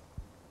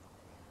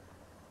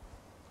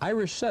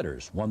 Irish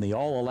setters won the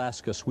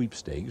All-Alaska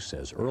Sweepstakes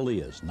as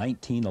early as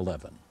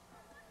 1911.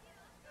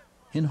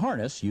 In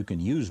harness, you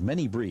can use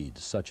many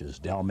breeds such as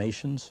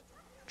Dalmatians,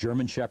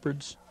 German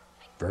Shepherds,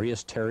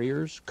 various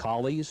terriers,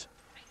 collies,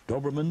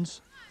 Dobermans,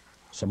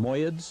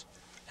 Samoyeds,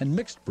 and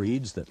mixed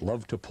breeds that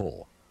love to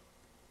pull.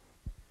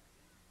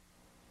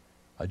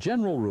 A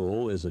general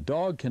rule is a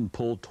dog can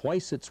pull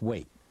twice its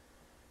weight,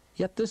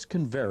 yet this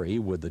can vary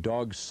with the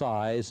dog's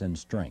size and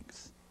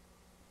strength.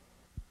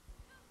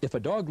 If a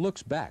dog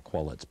looks back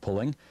while it's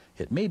pulling,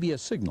 it may be a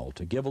signal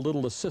to give a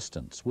little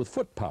assistance with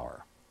foot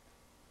power.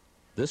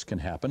 This can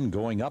happen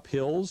going up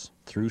hills,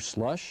 through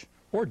slush,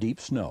 or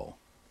deep snow.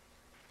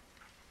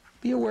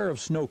 Be aware of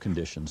snow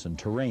conditions and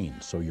terrain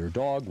so your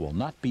dog will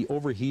not be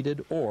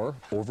overheated or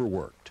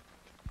overworked.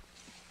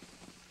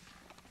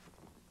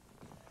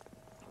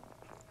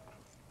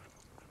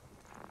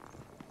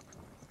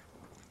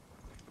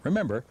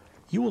 Remember,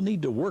 you will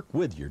need to work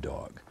with your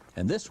dog,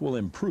 and this will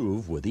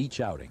improve with each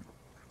outing.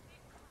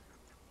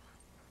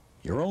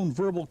 Your own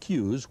verbal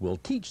cues will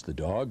teach the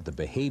dog the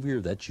behavior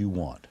that you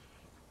want.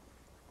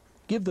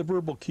 Give the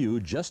verbal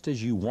cue just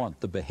as you want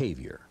the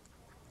behavior.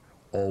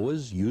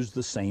 Always use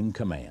the same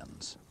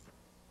commands.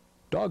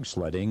 Dog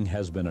sledding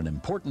has been an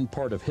important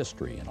part of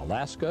history in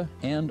Alaska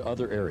and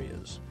other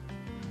areas.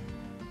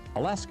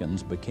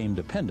 Alaskans became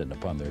dependent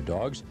upon their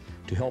dogs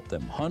to help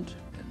them hunt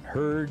and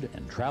herd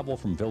and travel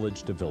from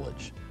village to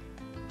village.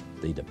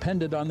 They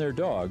depended on their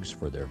dogs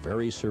for their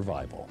very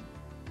survival.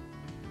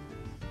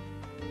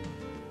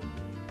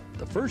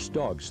 The first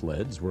dog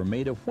sleds were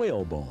made of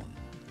whalebone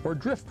or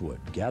driftwood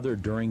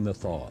gathered during the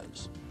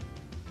thaws.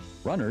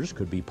 Runners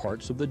could be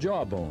parts of the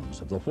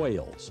jawbones of the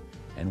whales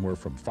and were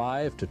from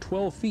 5 to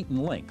 12 feet in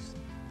length,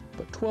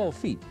 but 12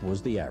 feet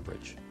was the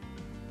average.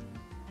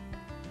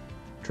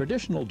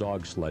 Traditional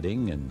dog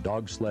sledding and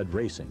dog sled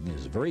racing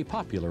is very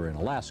popular in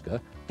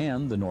Alaska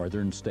and the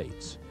northern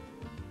states.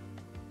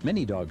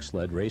 Many dog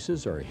sled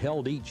races are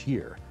held each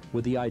year,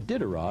 with the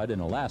Iditarod in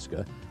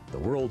Alaska the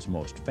world's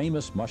most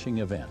famous mushing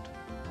event.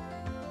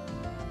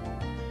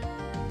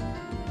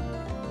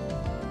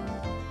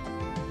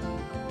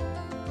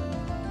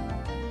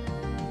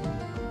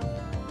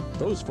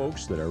 Those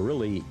folks that are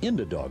really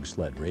into dog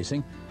sled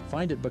racing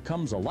find it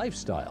becomes a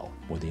lifestyle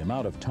with the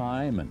amount of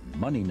time and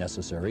money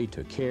necessary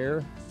to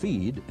care,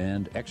 feed,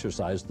 and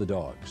exercise the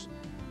dogs.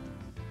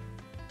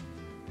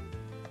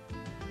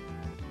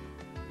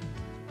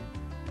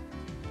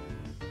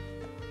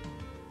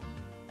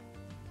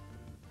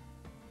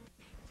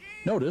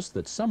 Notice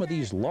that some of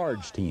these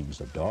large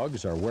teams of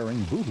dogs are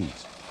wearing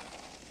booties.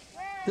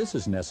 This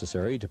is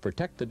necessary to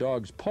protect the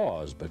dog's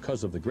paws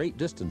because of the great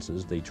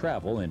distances they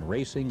travel in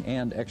racing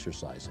and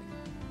exercising.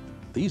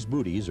 These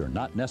booties are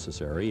not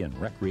necessary in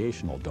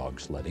recreational dog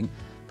sledding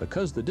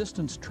because the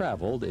distance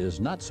traveled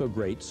is not so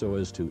great so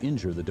as to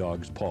injure the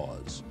dog's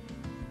paws.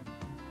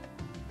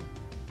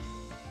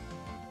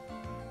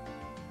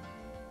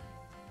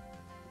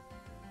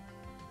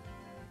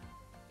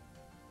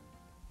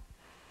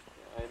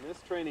 In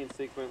this training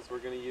sequence, we're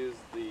going to use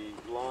the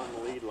long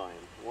lead line.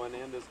 One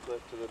end is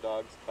clipped to the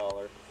dog's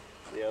collar,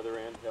 the other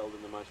end held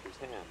in the musher's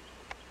hand.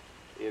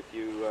 If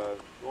you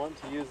want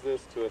to use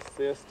this to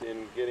assist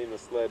in getting the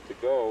sled to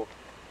go,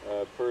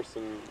 a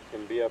person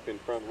can be up in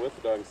front with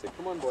the dog and say,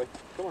 "Come on, boy,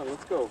 come on,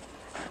 let's go."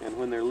 And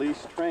when they're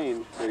leash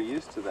trained, they're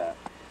used to that.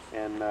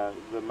 And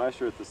the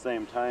musher at the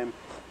same time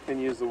can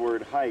use the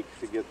word hike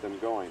to get them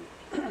going.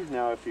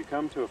 Now, if you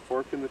come to a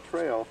fork in the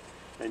trail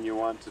and you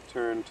want to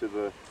turn to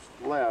the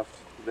left,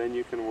 then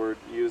you can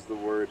use the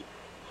word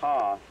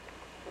ha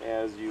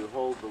as you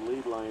hold the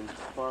lead line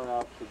far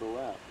out to the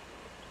left.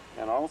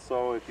 And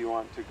also, if you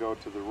want to go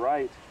to the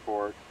right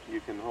fork,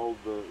 you can hold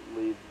the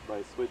lead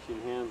by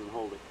switching hands and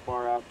hold it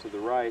far out to the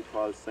right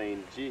while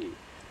saying G.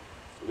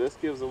 This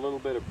gives a little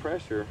bit of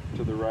pressure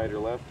to the right or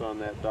left on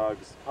that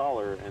dog's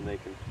collar, and they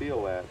can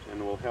feel that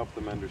and will help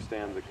them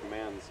understand the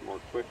commands more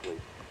quickly.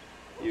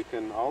 You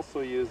can also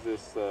use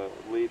this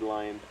lead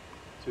line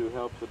to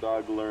help the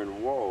dog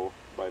learn whoa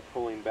by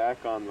pulling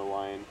back on the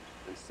line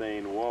and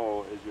saying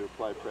whoa as you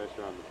apply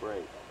pressure on the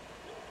brake.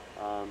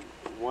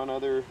 One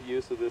other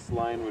use of this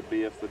line would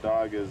be if the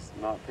dog is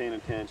not paying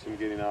attention,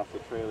 getting off the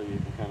trailer, you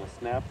can kind of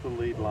snap the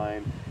lead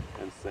line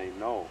and say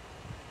no,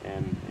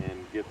 and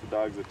get the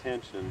dog's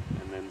attention,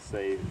 and then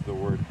say the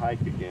word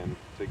hike again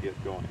to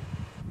get going.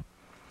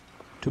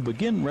 To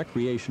begin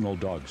recreational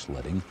dog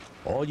sledding,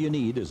 all you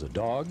need is a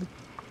dog,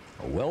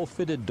 a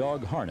well-fitted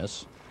dog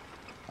harness,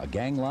 a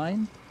gang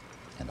line,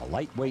 and a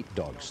lightweight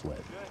dog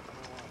sled.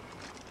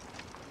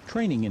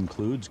 Training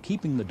includes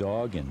keeping the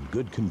dog in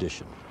good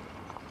condition.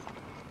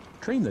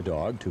 Train the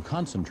dog to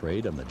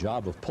concentrate on the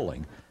job of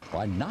pulling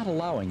by not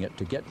allowing it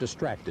to get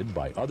distracted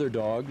by other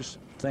dogs,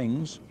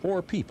 things,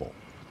 or people.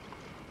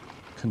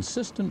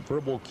 Consistent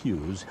verbal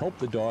cues help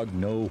the dog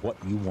know what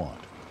you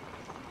want.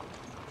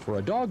 For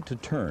a dog to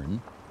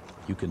turn,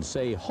 you can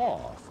say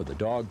haw for the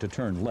dog to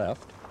turn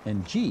left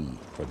and G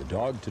for the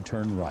dog to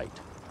turn right.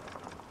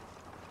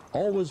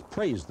 Always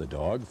praise the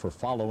dog for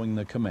following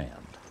the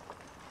command.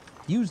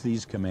 Use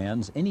these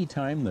commands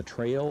anytime the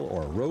trail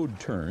or road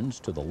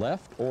turns to the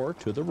left or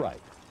to the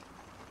right.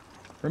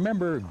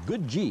 Remember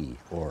good G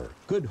or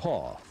good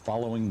haw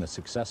following the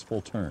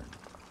successful turn.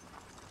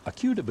 A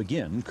cue to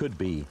begin could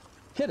be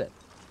hit it,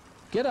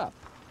 get up,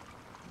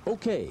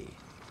 okay,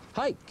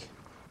 hike,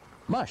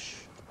 mush,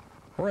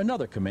 or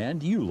another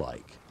command you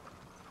like.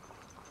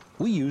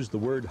 We use the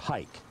word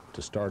hike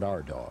to start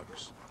our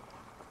dogs.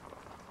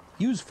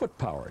 Use foot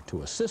power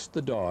to assist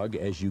the dog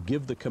as you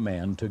give the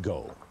command to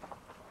go.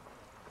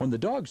 When the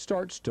dog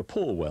starts to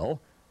pull well,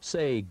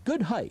 say,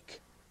 good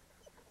hike.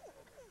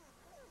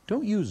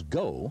 Don't use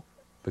go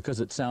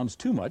because it sounds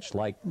too much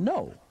like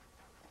no.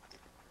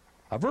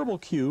 A verbal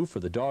cue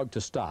for the dog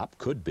to stop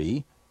could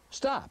be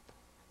stop,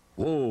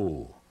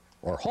 whoa,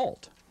 or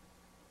halt.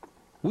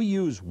 We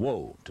use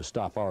whoa to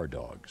stop our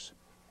dogs.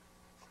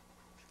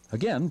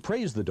 Again,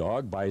 praise the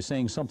dog by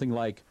saying something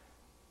like,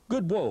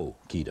 good whoa,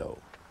 kiddo.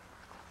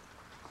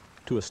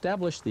 To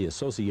establish the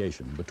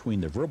association between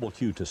the verbal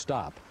cue to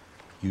stop,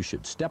 you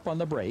should step on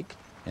the brake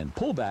and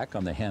pull back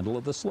on the handle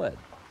of the sled.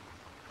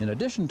 In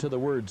addition to the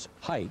words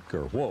hike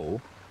or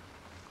whoa,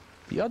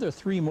 the other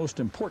three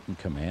most important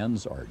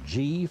commands are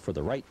G for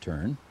the right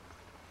turn,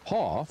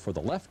 Haw for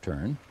the left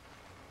turn,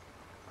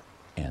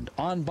 and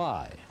on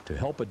by to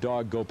help a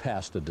dog go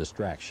past a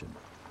distraction.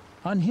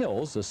 On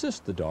hills,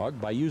 assist the dog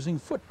by using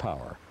foot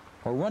power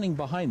or running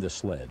behind the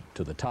sled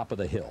to the top of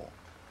the hill.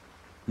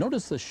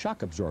 Notice the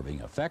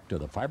shock-absorbing effect of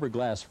the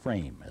fiberglass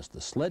frame as the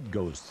sled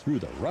goes through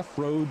the rough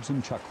roads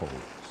and chuck holes.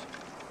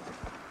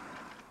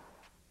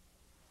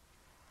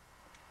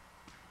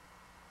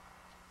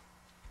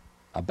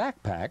 A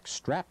backpack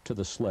strapped to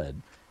the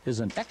sled is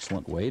an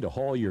excellent way to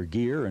haul your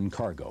gear and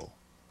cargo.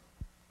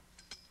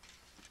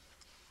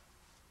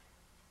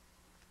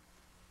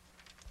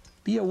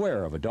 Be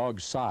aware of a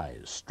dog's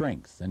size,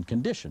 strength, and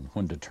condition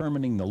when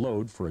determining the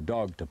load for a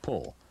dog to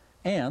pull,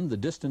 and the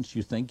distance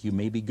you think you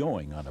may be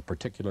going on a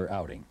particular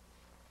outing.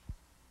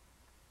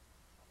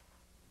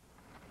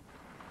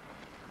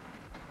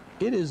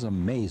 It is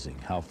amazing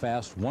how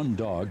fast one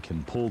dog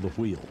can pull the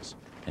wheels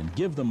and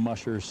give the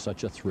mushers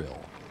such a thrill.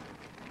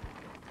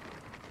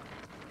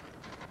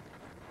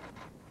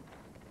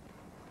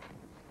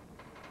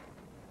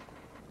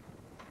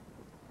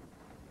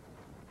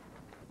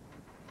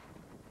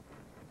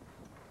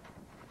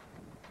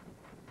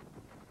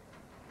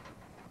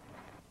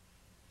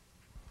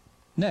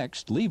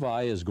 Next,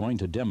 Levi is going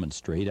to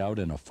demonstrate out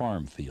in a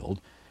farm field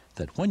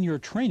that when you're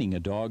training a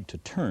dog to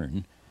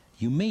turn,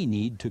 you may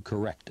need to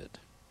correct it.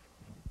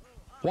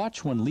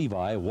 Watch when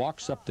Levi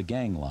walks up the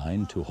gang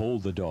line to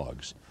hold the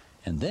dogs,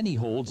 and then he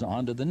holds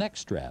onto the neck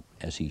strap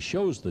as he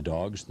shows the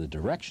dogs the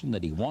direction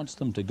that he wants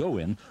them to go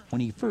in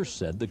when he first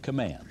said the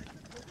command.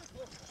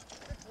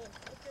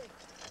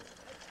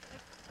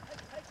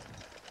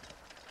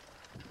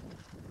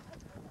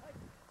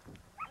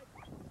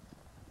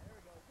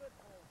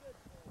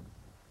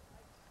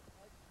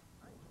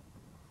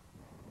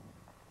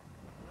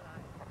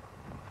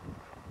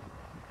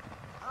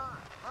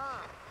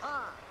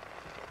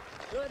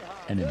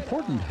 An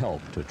important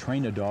help to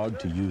train a dog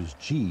to use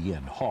G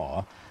and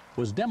haw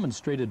was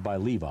demonstrated by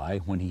Levi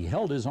when he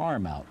held his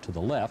arm out to the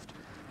left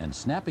and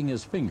snapping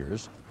his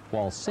fingers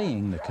while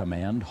saying the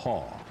command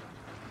haw.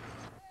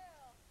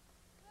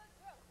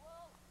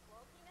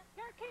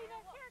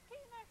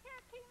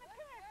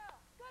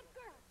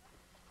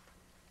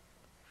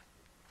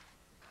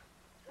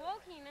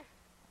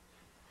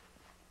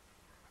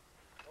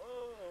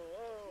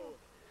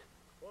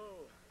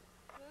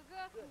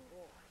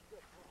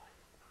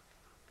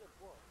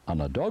 On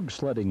a dog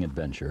sledding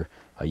adventure,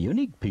 a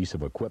unique piece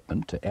of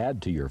equipment to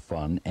add to your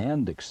fun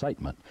and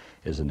excitement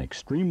is an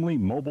extremely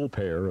mobile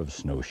pair of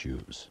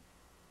snowshoes.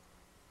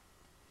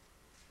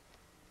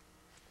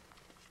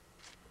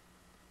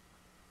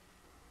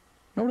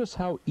 Notice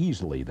how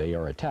easily they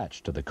are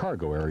attached to the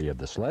cargo area of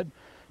the sled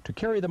to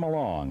carry them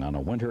along on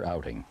a winter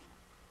outing.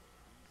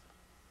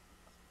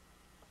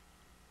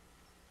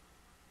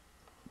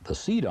 The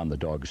seat on the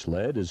dog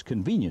sled is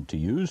convenient to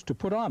use to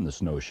put on the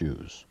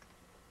snowshoes.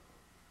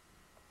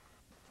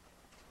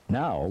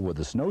 Now, with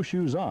the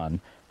snowshoes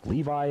on,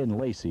 Levi and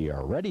Lacey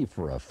are ready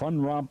for a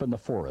fun romp in the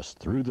forest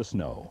through the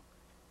snow.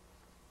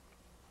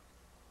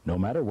 No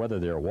matter whether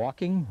they're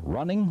walking,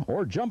 running,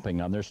 or jumping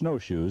on their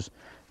snowshoes,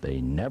 they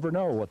never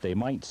know what they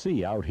might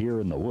see out here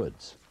in the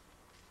woods.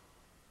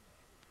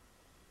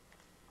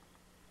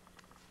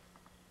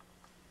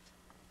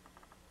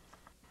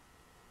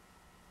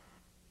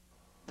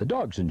 The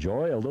dogs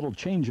enjoy a little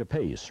change of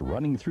pace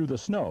running through the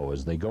snow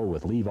as they go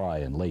with Levi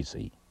and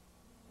Lacey.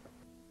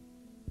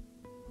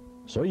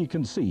 So you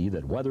can see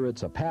that whether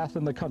it's a path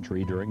in the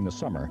country during the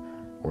summer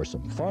or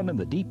some fun in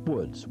the deep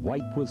woods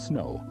white with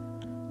snow,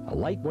 a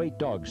lightweight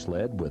dog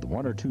sled with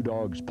 1 or 2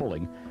 dogs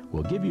pulling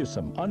will give you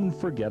some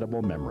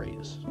unforgettable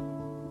memories.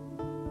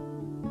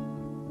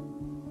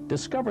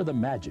 Discover the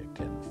magic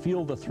and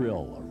feel the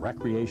thrill of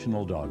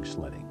recreational dog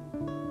sledding.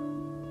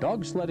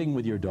 Dog sledding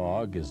with your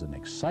dog is an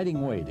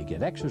exciting way to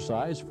get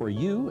exercise for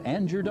you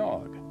and your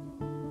dog.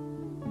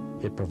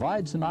 It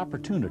provides an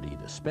opportunity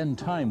to spend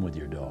time with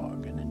your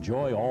dog and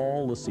enjoy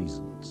all the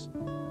seasons.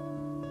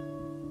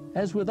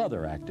 As with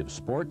other active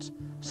sports,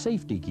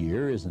 safety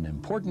gear is an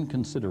important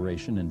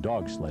consideration in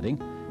dog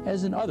sledding,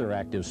 as in other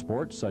active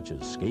sports such as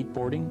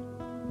skateboarding,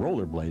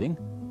 rollerblading,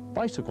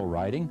 bicycle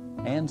riding,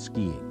 and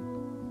skiing.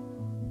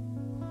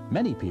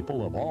 Many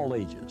people of all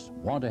ages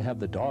want to have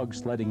the dog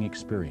sledding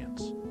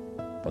experience,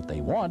 but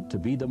they want to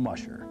be the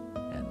musher,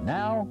 and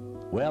now,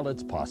 well,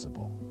 it's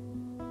possible.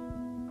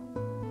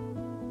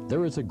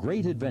 There is a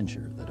great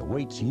adventure that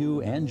awaits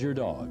you and your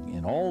dog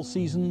in all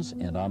seasons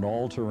and on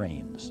all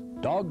terrains.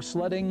 Dog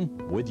sledding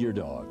with your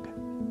dog.